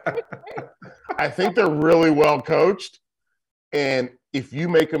it. I think they're really well coached. And if you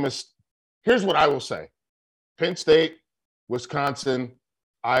make a mistake, here's what I will say. Penn State, Wisconsin,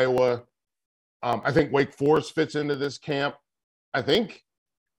 Iowa. I think Wake Forest fits into this camp. I think,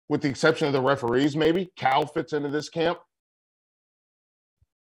 with the exception of the referees, maybe Cal fits into this camp.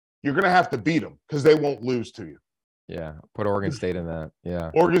 You're going to have to beat them because they won't lose to you. Yeah, put Oregon State in that.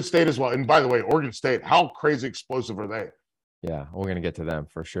 Yeah, Oregon State as well. And by the way, Oregon State, how crazy explosive are they? Yeah, we're going to get to them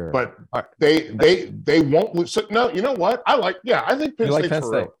for sure. But they won't lose. So, no, you know what? I think Penn State's Penn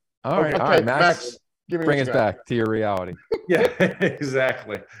State. All right, Max bring us back to your reality. Yeah,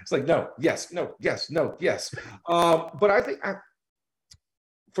 exactly. It's like, no, yes, no, yes, no, yes. But I think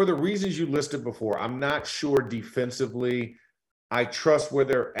for the reasons you listed before, I'm not sure defensively I trust where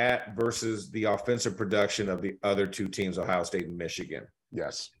they're at versus the offensive production of the other two teams, Ohio State and Michigan.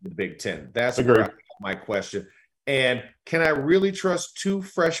 Yes. The Big Ten. That's where my question. And can I really trust two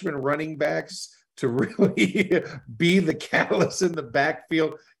freshman running backs to really be the catalyst in the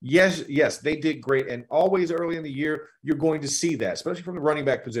backfield? Yes, they did great. And always early in the year, you're going to see that, especially from the running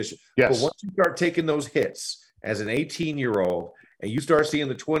back position. Yes. But once you start taking those hits as an 18-year-old, and you start seeing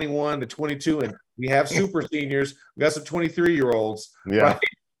the 21, the 22, and we have super seniors, we got some 23-year-olds, yeah. Right?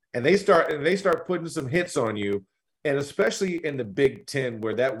 and they start putting some hits on you, and especially in the Big Ten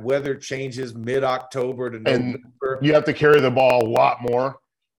where that weather changes mid-October to And November. you have to carry the ball a lot more.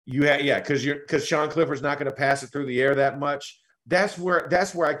 Because Sean Clifford's not going to pass it through the air that much. That's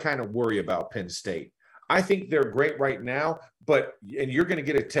where I kind of worry about Penn State. I think they're great right now, and you're going to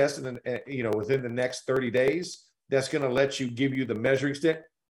get a test within the next 30 days that's going to give you the measuring stick,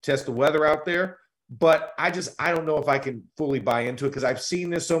 test the weather out there. But I don't know if I can fully buy into it, because I've seen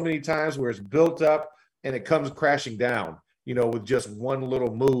this so many times where it's built up and it comes crashing down, with just one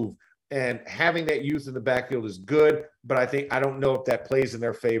little move. And having that youth in the backfield is good, but I don't know if that plays in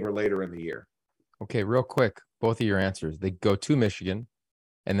their favor later in the year. Okay, real quick, both of your answers. They go to Michigan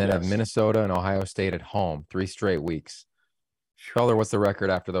and then have Minnesota and Ohio State at home 3 straight weeks. Felder, what's the record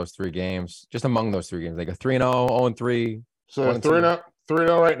after those 3 games? Just among those 3 games, they go 3-0, 0-3. So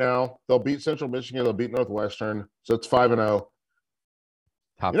 3-0 right now. They'll beat Central Michigan. They'll beat Northwestern. So it's 5-0.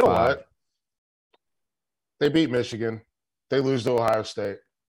 Top you know 5. what? They beat Michigan. They lose to Ohio State.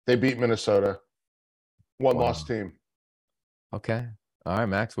 They beat Minnesota. One-loss team. Okay. All right,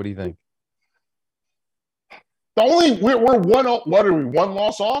 Max, what do you think? We're one. What are we? One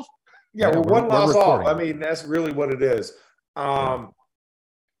loss off? Yeah, we're one loss off. recording. I mean, that's really what it is. At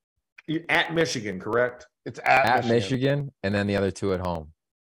Michigan, correct? It's at Michigan, and then the other 2 at home.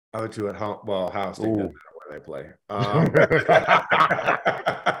 Other 2 at home. Well, Ohio State doesn't know where they play.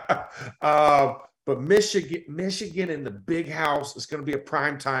 But Michigan in the big house, it's going to be a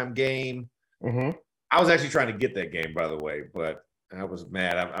primetime game. Mm-hmm. I was actually trying to get that game, by the way, but I was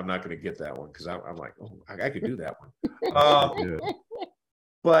mad. I'm not going to get that one because I'm like, oh, I could do that one.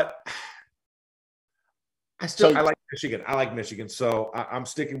 But I like Michigan. I like Michigan, so I'm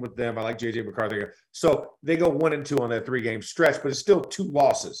sticking with them. I like J.J. McCarthy. So they go 1-2 on that 3-game stretch, but it's still 2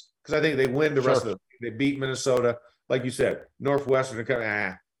 losses because I think they win the rest of them. They beat Minnesota, like you said, Northwestern. They're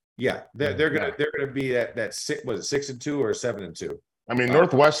gonna be at that 6-2 or 7-2. I mean,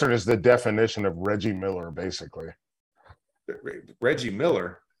 Northwestern is the definition of Reggie Miller, basically. Reggie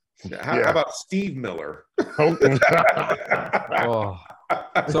Miller. How about Steve Miller? Oh.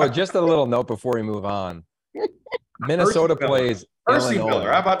 So just a little note before we move on. Minnesota plays Percy Illinois.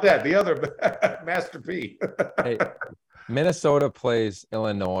 Miller. How about that? The other Master P. Hey, Minnesota plays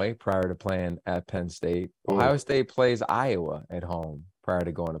Illinois prior to playing at Penn State. Ohio State plays Iowa at home prior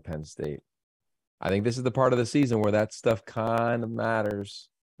to going to Penn State. I think this is the part of the season where that stuff kind of matters.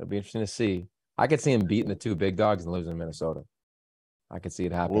 It'll be interesting to see. I could see him beating the 2 big dogs and losing to Minnesota. I could see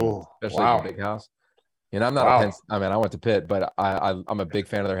it happening, especially in the big house. And I'm not a Penn. I mean, I went to Pitt, but I'm a big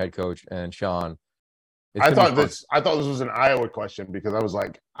fan of their head coach and Sean. I thought this was an Iowa question because I was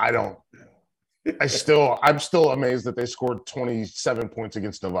like, I'm still amazed that they scored 27 points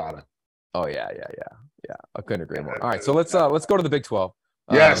against Nevada. Oh yeah. I couldn't agree more. All right, so let's go to the Big 12.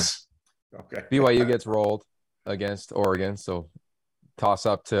 Yes. Okay. BYU gets rolled against Oregon, so toss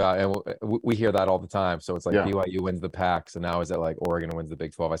up to and we hear that all the time. So it's like BYU wins the Pac. So now is it like Oregon wins the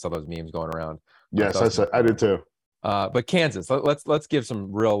Big 12? I saw those memes going around. Yes, I did too. But Kansas, let's give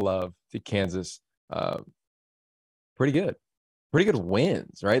some real love to Kansas. Pretty good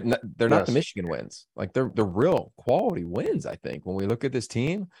wins, right? They're not the Michigan wins. Like they're real quality wins, I think, when we look at this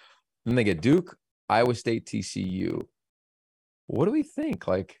team. Then they get Duke, Iowa State, TCU. What do we think?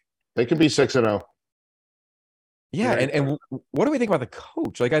 Like they could be 6-0. Yeah, and what do we think about the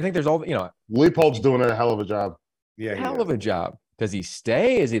coach? Like I think there's all Leipold's doing a hell of a job. Yeah, hell of a job. Does he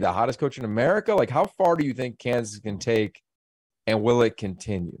stay? Is he the hottest coach in America? Like how far do you think Kansas can take, and will it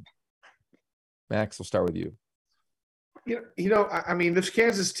continue? Max, we'll start with you. I mean, this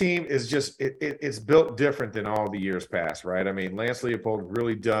Kansas team is just it's built different than all the years past, right? I mean, Lance Leipold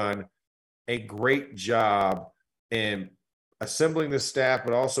really done a great job in assembling the staff,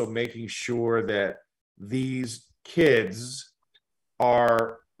 but also making sure that these kids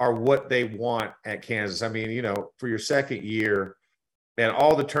are what they want at Kansas. I mean, for your second year and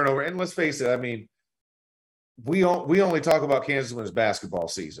all the turnover, and let's face it, I mean, we only talk about Kansas when it's basketball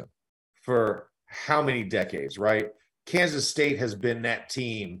season for how many decades, right? Kansas State has been that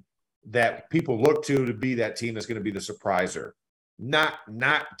team that people look to be that team that's going to be the surpriser. Not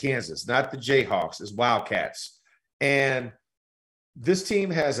Kansas, not the Jayhawks, it's Wildcats. And this team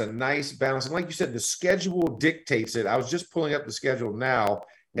has a nice balance. And like you said, the schedule dictates it. I was just pulling up the schedule now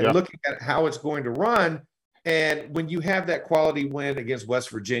and looking at how it's going to run. And when you have that quality win against West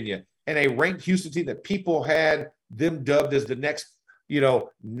Virginia and a ranked Houston team that people had them dubbed as the next,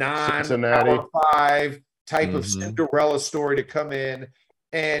 non-Power 5 type of Cinderella story to come in,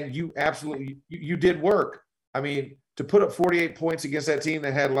 and you absolutely you did work. I mean, to put up 48 points against that team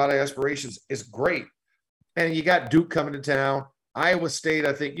that had a lot of aspirations is great. And you got Duke coming to town. Iowa State,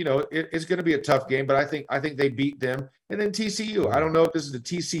 I think, it's going to be a tough game, but I think they beat them. And then TCU, I don't know if this is the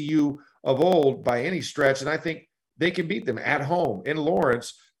TCU of old by any stretch, and I think they can beat them at home in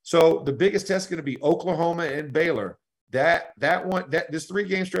Lawrence. So the biggest test is going to be Oklahoma and Baylor. This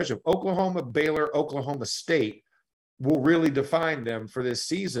 3-game stretch of Oklahoma, Baylor, Oklahoma State will really define them for this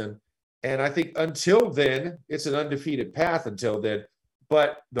season. And I think until then, it's an undefeated path until then.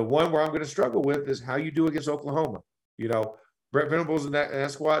 But the one where I'm going to struggle with is how you do against Oklahoma. Brett Venables and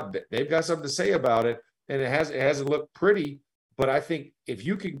that squad, they've got something to say about it, and it hasn't looked pretty. But I think if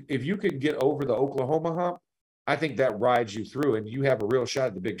you can get over the Oklahoma hump, I think that rides you through, and you have a real shot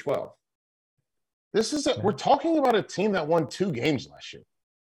at the Big 12. We're talking about a team that won 2 games last year.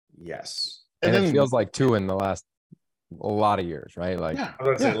 Yes, and it feels like 2 in the last a lot of years, right? Like I was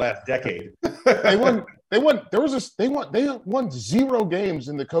going to say last decade. They won 0 games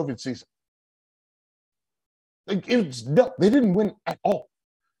in the COVID season. They didn't win at all.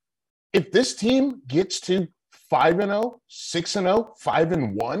 If this team gets to 5-0, 6-0,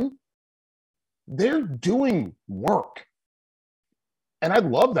 5-1, they're doing work. And I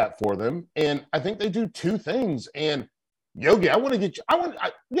love that for them. And I think they do 2 things. And Yogi, I want to get you.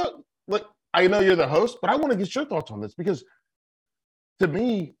 I know you're the host, but I want to get your thoughts on this, because to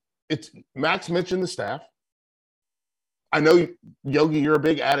me, it's Max mentioned the staff. I know, Yogi, you're a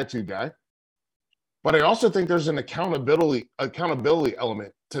big attitude guy, but I also think there's an accountability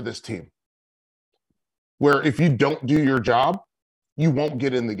element to this team, where if you don't do your job, you won't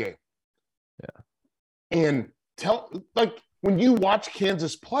get in the game. Yeah. And when you watch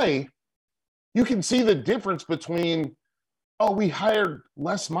Kansas play, you can see the difference between, we hired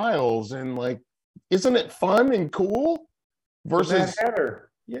Les Miles and isn't it fun and cool? Versus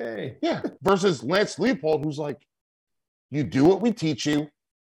yay. Yeah. Versus Lance Leopold, who's like, you do what we teach you,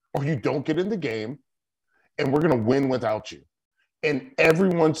 or you don't get in the game, and we're going to win without you. And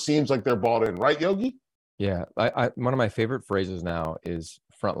everyone seems like they're bought in, right, Yogi? Yeah. One of my favorite phrases now is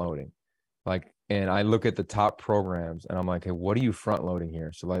front loading. And I look at the top programs and I'm like, hey, what are you front loading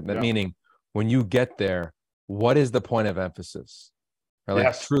here? So meaning when you get there, what is the point of emphasis? Or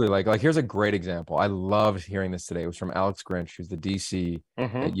Yes. Truly, here's a great example. I loved hearing this today. It was from Alex Grinch, who's the DC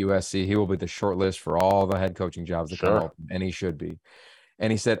at USC. He will be the short list for all the head coaching jobs that come open, and he should be.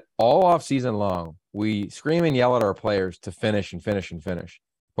 And he said, all off season long, we scream and yell at our players to finish and finish and finish.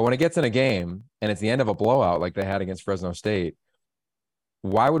 But when it gets in a game and it's the end of a blowout like they had against Fresno State,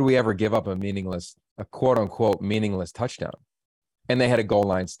 why would we ever give up a quote unquote meaningless touchdown? And they had a goal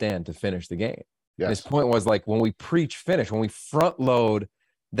line stand to finish the game. Yes. His point was when we preach finish, when we front load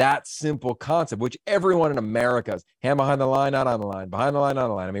that simple concept, which everyone in America is hand behind the line, not on the line, behind the line, not on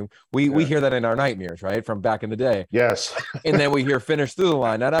the line. I mean, we hear that in our nightmares, right? From back in the day. Yes. And then we hear finish through the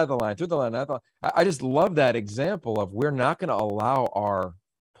line, not out of the line, through the line, not the line. I just love that example of we're not going to allow our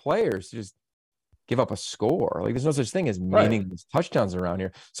players to just give up a score. There's no such thing as meaningless touchdowns around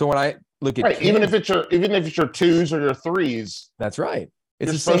here. So when I look at even if it's your 2s or your 3s, that's right.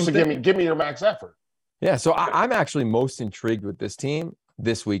 It's you're supposed to give me your max effort. Yeah. So I'm actually most intrigued with this team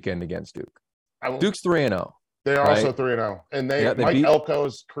this weekend against Duke. Duke's 3-0. They are also 3-0, and Mike Elko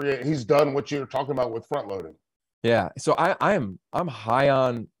he's done what you're talking about with front loading. Yeah. So I'm high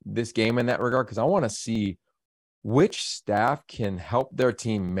on this game in that regard, because I want to see which staff can help their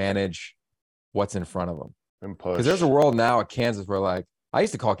team manage what's in front of them. And push. Because there's a world now at Kansas where I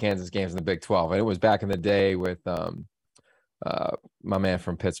used to call Kansas games in the Big 12, and it was back in the day with my man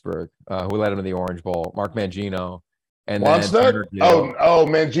from Pittsburgh, who led him to the Orange Bowl, Mark Mangino. And Wannstedt? Oh,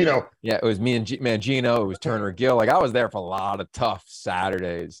 Mangino. Yeah, it was me and Mangino. It was Turner Gill. I was there for a lot of tough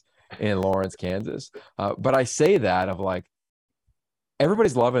Saturdays in Lawrence, Kansas. But I say that of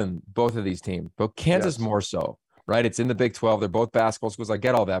everybody's loving both of these teams, but Kansas more so, right? It's in the Big 12. They're both basketball schools. I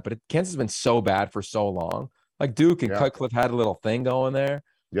get all that, but Kansas has been so bad for so long. Duke and Cutcliffe had a little thing going there.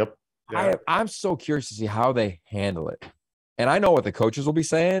 Yep. Yeah. I'm so curious to see how they handle it. And I know what the coaches will be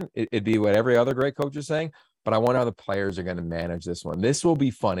saying. It'd be what every other great coach is saying. But I wonder how the players are going to manage this one. This will be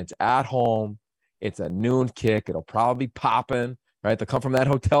fun. It's at home. It's a noon kick. It'll probably be popping, right? They'll come from that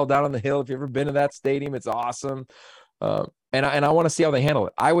hotel down on the hill. If you've ever been to that stadium, it's awesome. And I want to see how they handle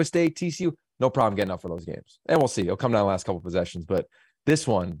it. Iowa State, TCU, no problem getting up for those games. And we'll see. It'll come down the last couple of possessions. But this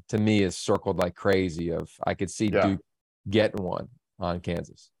one, to me, is circled like crazy. I could see Duke getting one on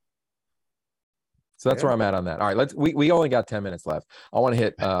Kansas. So that's where I'm at on that. All right, we only got 10 minutes left. I want to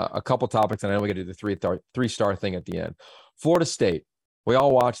hit a couple topics, and then we got to do the three-star thing at the end. Florida State. We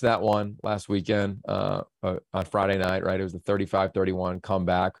all watched that one last weekend on Friday night, right? It was the 35-31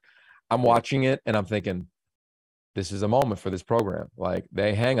 comeback. I'm watching it, and I'm thinking, this is a moment for this program.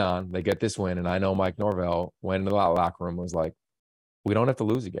 They hang on, they get this win, and I know Mike Norvell went into that locker room was like, we don't have to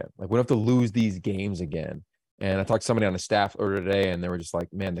lose again. Like we don't have to lose these games again. And I talked to somebody on the staff earlier today, and they were just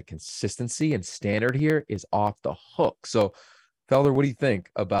like, man, the consistency and standard here is off the hook. So, Felder, what do you think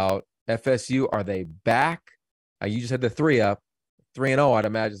about FSU? Are they back? You just had the 3-up, 3-0. I'd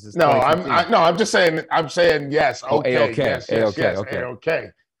imagine. Since No, I'm just saying. I'm saying yes. Okay, A-okay, yes, A-okay, yes, okay. okay.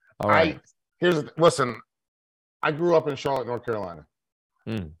 All right. Listen. I grew up in Charlotte, North Carolina.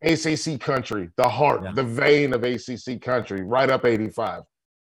 ACC country, the heart, the vein of ACC country, right up 85.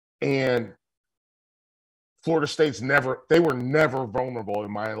 And Florida State's they were never vulnerable in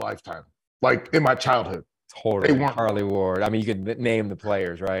my lifetime, like in my childhood. Totally. They weren't. Harley Ward. I mean, you could name the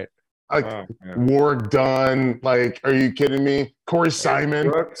players, right? Like Ward Dunn. Like, are you kidding me? Corey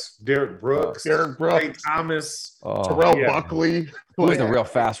Simon. Derek Brooks. Ray Thomas. Terrell Buckley. Who was the real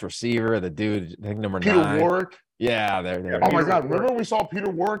fast receiver? The dude, I think number 9. Peter Warwick. Yeah, there. Oh my God! Remember when we saw Peter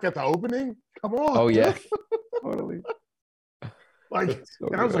Warwick at the opening? Come on. Oh yeah, totally. Like, so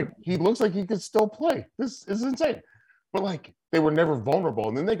and I was like, he looks like he could still play. This is insane. But like, they were never vulnerable,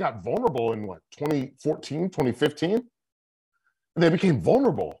 and then they got vulnerable in 2014, 2015. And they became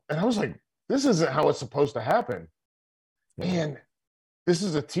vulnerable, and I was like, this isn't how it's supposed to happen. And this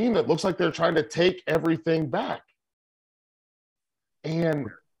is a team that looks like they're trying to take everything back, and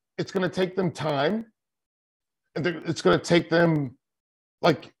it's going to take them time. It's going to take them,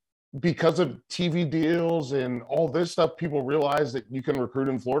 like, because of TV deals and all this stuff, people realize that you can recruit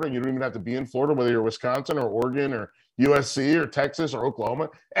in Florida. And you don't even have to be in Florida, whether you're Wisconsin or Oregon or USC or Texas or Oklahoma.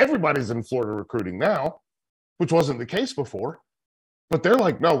 Everybody's in Florida recruiting now, which wasn't the case before. But they're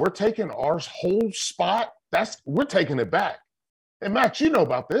like, no, we're taking our whole spot. We're taking it back. And Matt, you know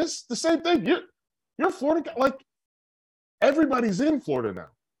about this. The same thing. You're Florida. Like, everybody's in Florida now.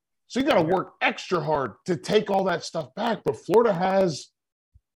 So you got to work extra hard to take all that stuff back. But Florida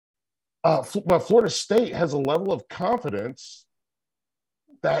State has a level of confidence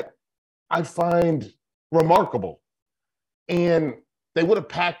that I find remarkable. And they would have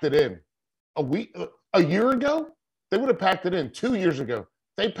packed it in a year ago. They would have packed it in 2 years ago.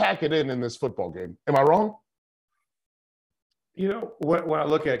 They pack it in this football game. Am I wrong? You know, when I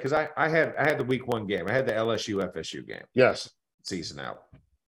look at it, because I had the week 1 game. I had the LSU FSU game. Yes. Season out.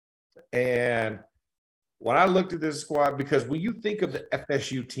 And when I looked at this squad, because when you think of the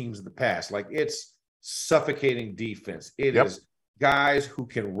FSU teams of the past, like, it's suffocating defense. It is guys who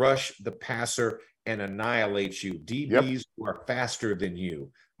can rush the passer and annihilate you. DBs who are faster than you.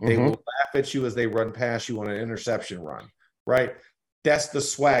 They will laugh at you as they run past you on an interception run, right? That's the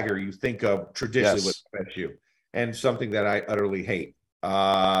swagger you think of traditionally with FSU, and something that I utterly hate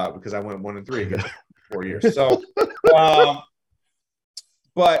because I went 1-3 against 4 years. So,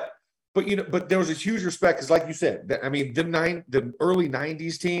 But you know, but there was a huge respect because, like you said, I mean, the early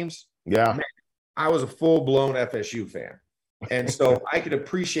 '90s teams. Yeah, man, I was a full-blown FSU fan, and so I could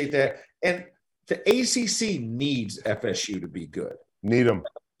appreciate that. And the ACC needs FSU to be good. Need them.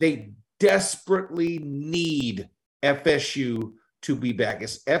 They desperately need FSU to be back.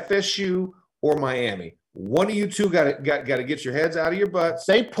 It's FSU or Miami. One of you two got to get your heads out of your butts.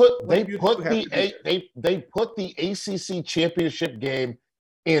 They put the ACC championship game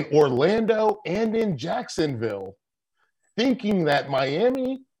in Orlando and in Jacksonville, thinking that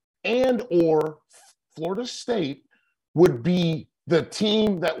Miami and or Florida State would be the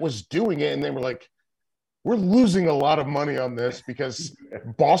team that was doing it. And they were like, we're losing a lot of money on this because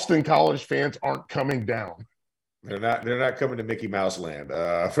Boston College fans aren't coming down. They're not coming to Mickey Mouse Land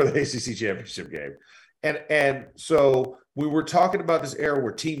for the ACC championship game. And so we were talking about this era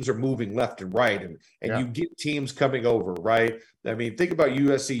where teams are moving left and right, and you get teams coming over, right? I mean, think about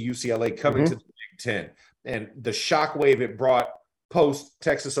USC, UCLA coming to the Big Ten, and the shockwave it brought post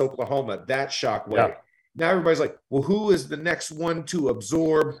Texas, Oklahoma, that shockwave. Yeah. Now everybody's like, well, who is the next one to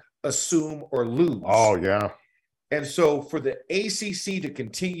absorb, assume, or lose? Oh, yeah. And so for the ACC to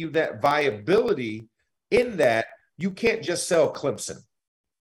continue that viability in that, you can't just sell Clemson.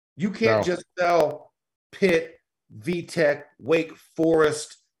 You can't just sell Pitt, VTech, Wake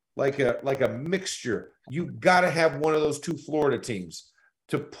Forest, like a mixture. You got to have one of those two Florida teams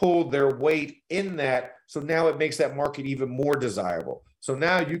to pull their weight in that. So now it makes that market even more desirable. So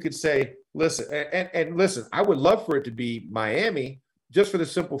now you could say, listen, and listen, I would love for it to be Miami, just for the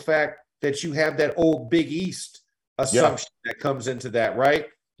simple fact that you have that old Big East assumption that comes into that, right?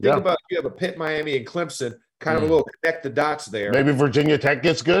 Think about you have a Pitt, Miami, and Clemson, kind of a little connect the dots there. Maybe Virginia Tech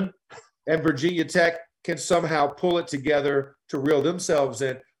gets good. And Virginia Tech can somehow pull it together to reel themselves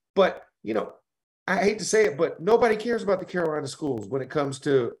in. But, you know, I hate to say it, but nobody cares about the Carolina schools when it comes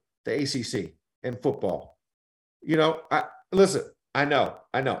to the ACC and football. You know, listen, I know.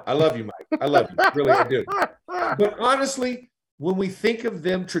 I love you, Mike. I love you. Really, I do. But honestly, when we think of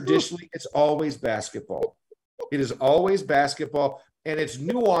them traditionally, it's always basketball. It is always basketball, and it's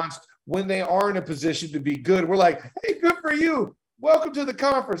nuanced when they are in a position to be good. We're like, hey, good for you. Welcome to the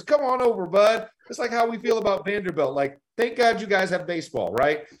conference. Come on over, bud. It's like how we feel about Vanderbilt. Like, thank God you guys have baseball,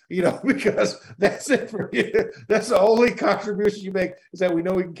 right? Because that's it for you. That's the only contribution you make, is that we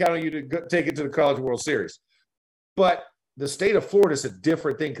know we can count on you to take it to the College World Series. But the state of Florida is a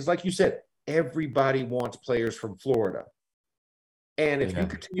different thing, because like you said, everybody wants players from Florida. And if you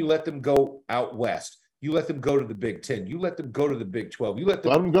continue to let them go out west, you let them go to the Big Ten, you let them go to the Big 12, you let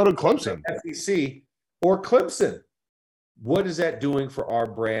them go to Clemson, SEC or Clemson. What is that doing for our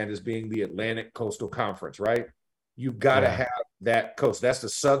brand as being the Atlantic Coastal Conference, right? You've got to have that coast. That's the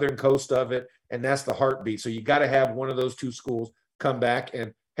southern coast of it, and that's the heartbeat. So you got to have one of those two schools come back.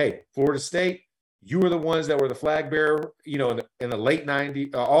 And, hey, Florida State, you were the ones that were the flag bearer, in the late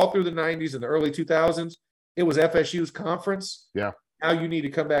 90s, all through the 90s and the early 2000s. It was FSU's conference. Yeah. Now you need to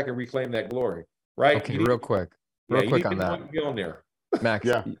come back and reclaim that glory, right? Okay, real quick on that. Get on there. Max,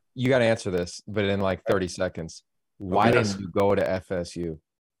 you got to answer this, but in like 30 seconds. Why didn't you go to FSU?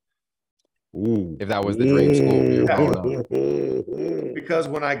 Ooh. If that was the dream school. Because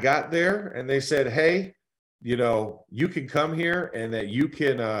when I got there and they said, hey, you can come here and that you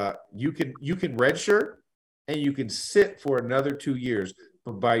can redshirt and you can sit for another 2 years.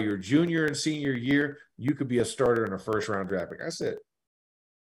 But by your junior and senior year, you could be a starter in a first-round draft pick. I said,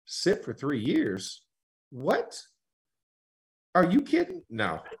 sit for 3 years? What? Are you kidding?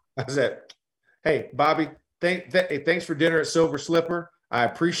 No. I said, hey, Bobby, thanks for dinner at Silver Slipper. I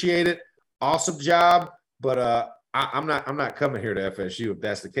appreciate it. Awesome job. But I'm not coming here to FSU if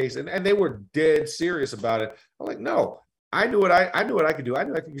that's the case. And they were dead serious about it. I'm like, no, I knew what I could do. I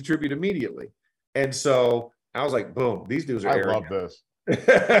knew I could contribute immediately. And so I was like, boom, these dudes are arrogant. Love this.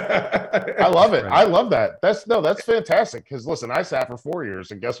 I love it. I love that. That's fantastic. Because listen, I sat for 4 years,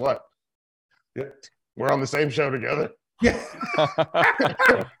 and guess what? We're on the same show together. Yeah.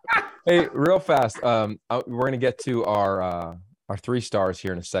 Hey, real fast. We're going to get to our 3 stars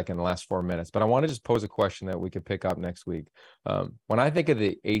here in a second, the last 4 minutes. But I want to just pose a question that we could pick up next week. When I think of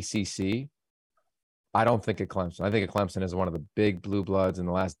the ACC, I don't think of Clemson. I think of Clemson as one of the big blue bloods in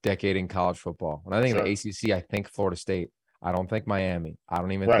the last decade in college football. When I think of the ACC, I think Florida State. I don't think Miami. I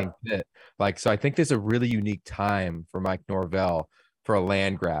don't even think Pitt. So I think there's a really unique time for Mike Norvell for a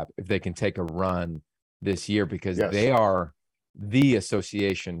land grab if they can take a run this year, because they are the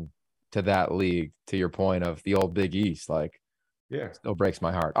association to that league, to your point of the old Big East. Still breaks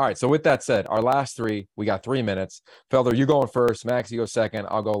my heart. All right, so with that said, our last 3, we got 3 minutes. Felder, you going first. Max, you go second.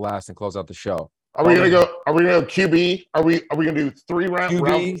 I'll go last and close out the show. Are we gonna go QB? Are we gonna do 3 rounds?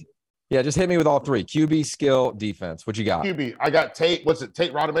 QB? Yeah, just hit me with all 3. QB, skill, defense. What you got? QB. I got Tate. What's it?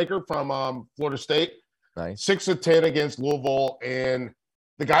 Tate Rodemaker from Florida State. Nice. 6 of 10 against Louisville, and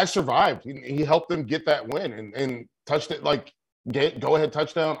the guy survived. He helped them get that win and touched it go ahead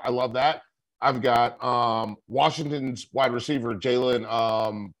touchdown. I love that. I've got Washington's wide receiver Jalen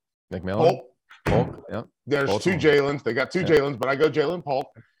McMillan. Polk. Yeah. There's Polk. 2 Jalens. They got 2 Jalens, but I go Jalen Polk.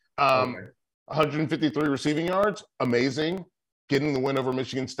 153 receiving yards. Amazing. Getting the win over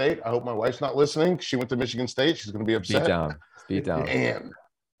Michigan State. I hope my wife's not listening. She went to Michigan State. She's going to be upset. Beat down.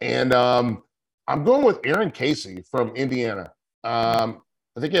 And I'm going with Aaron Casey from Indiana. I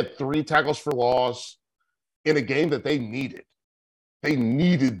think he had 3 tackles for loss in a game that they needed. They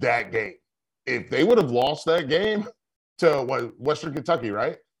needed that game. If they would have lost that game to Western Kentucky,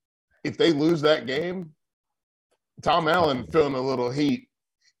 right? If they lose that game, Tom Allen feeling a little heat.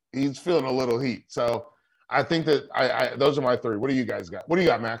 He's feeling a little heat. So I think that those are my 3. What do you guys got? What do you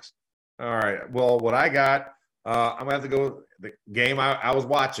got, Max? All right. Well, what I got, I'm going to have to go with the game I was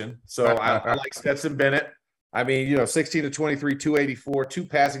watching. So I like Stetson Bennett. I mean, 16 to 23, 284, 2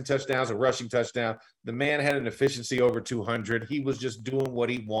 passing touchdowns, a rushing touchdown. The man had an efficiency over 200. He was just doing what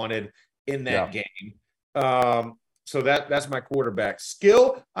he wanted in that game. So that's my quarterback.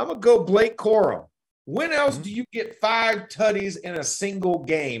 Skill, I'm going to go Blake Corum. When else do you get 5 tutties in a single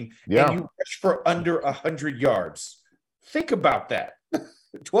game and you rush for under 100 yards? Think about that.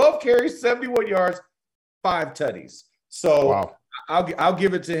 12 carries, 71 yards, 5 tutties. So I'll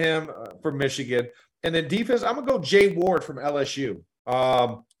give it to him for Michigan. And then defense, I'm going to go Jay Ward from LSU.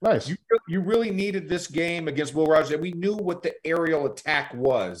 Nice. You really needed this game against Will Rogers. And we knew what the aerial attack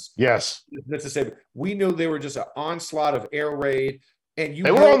was. Yes. Mississippi. We knew they were just an onslaught of air raid. And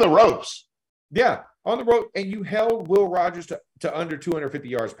they were on the ropes. Yeah, on the road. And you held Will Rogers to under 250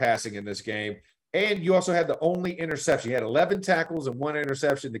 yards passing in this game. And you also had the only interception. You had 11 tackles and 1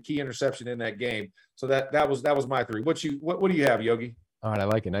 interception, the key interception in that game. So that was my 3. What do you have, Yogi? All right, I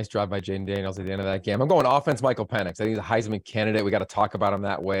like it. Nice drive by Jaden Daniels at the end of that game. I'm going offense, Michael Penix. I think he's a Heisman candidate. We got to talk about him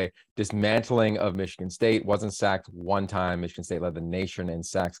that way. Dismantling of Michigan State. Wasn't sacked one time. Michigan State led the nation in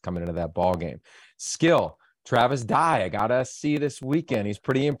sacks coming into that ball game. Skill, Travis Dye. I got to see this weekend. He's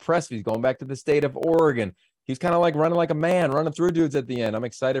pretty impressive. He's going back to the state of Oregon. He's kind of like running like a man, running through dudes at the end. I'm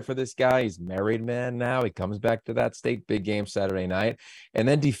excited for this guy. He's married man now. He comes back to that state big game Saturday night. And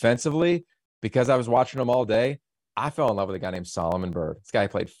then defensively, because I was watching him all day, I fell in love with a guy named Solomon Byrd. This guy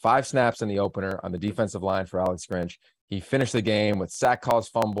played 5 snaps in the opener on the defensive line for Alex Grinch. He finished the game with sack, calls,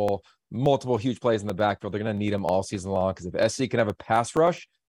 fumble, multiple huge plays in the backfield. They're going to need him all season long because if SC can have a pass rush,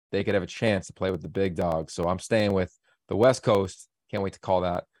 they could have a chance to play with the big dogs. So I'm staying with the West Coast. Can't wait to call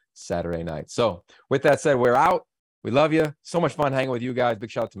that Saturday night. So with that said, we're out. We love you. So much fun hanging with you guys.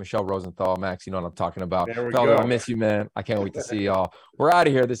 Big shout out to Michelle Rosenthal. Max, you know what I'm talking about. There we Felder, go. I miss you, man. I can't wait to see y'all. We're out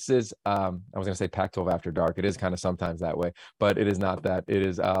of here. This is, I was going to say Pac-12 After Dark. It is kind of sometimes that way, but it is not that. It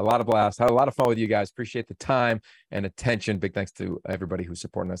is a lot of blast. Had a lot of fun with you guys. Appreciate the time and attention. Big thanks to everybody who's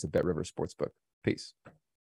supporting us at Bet River Sportsbook. Peace.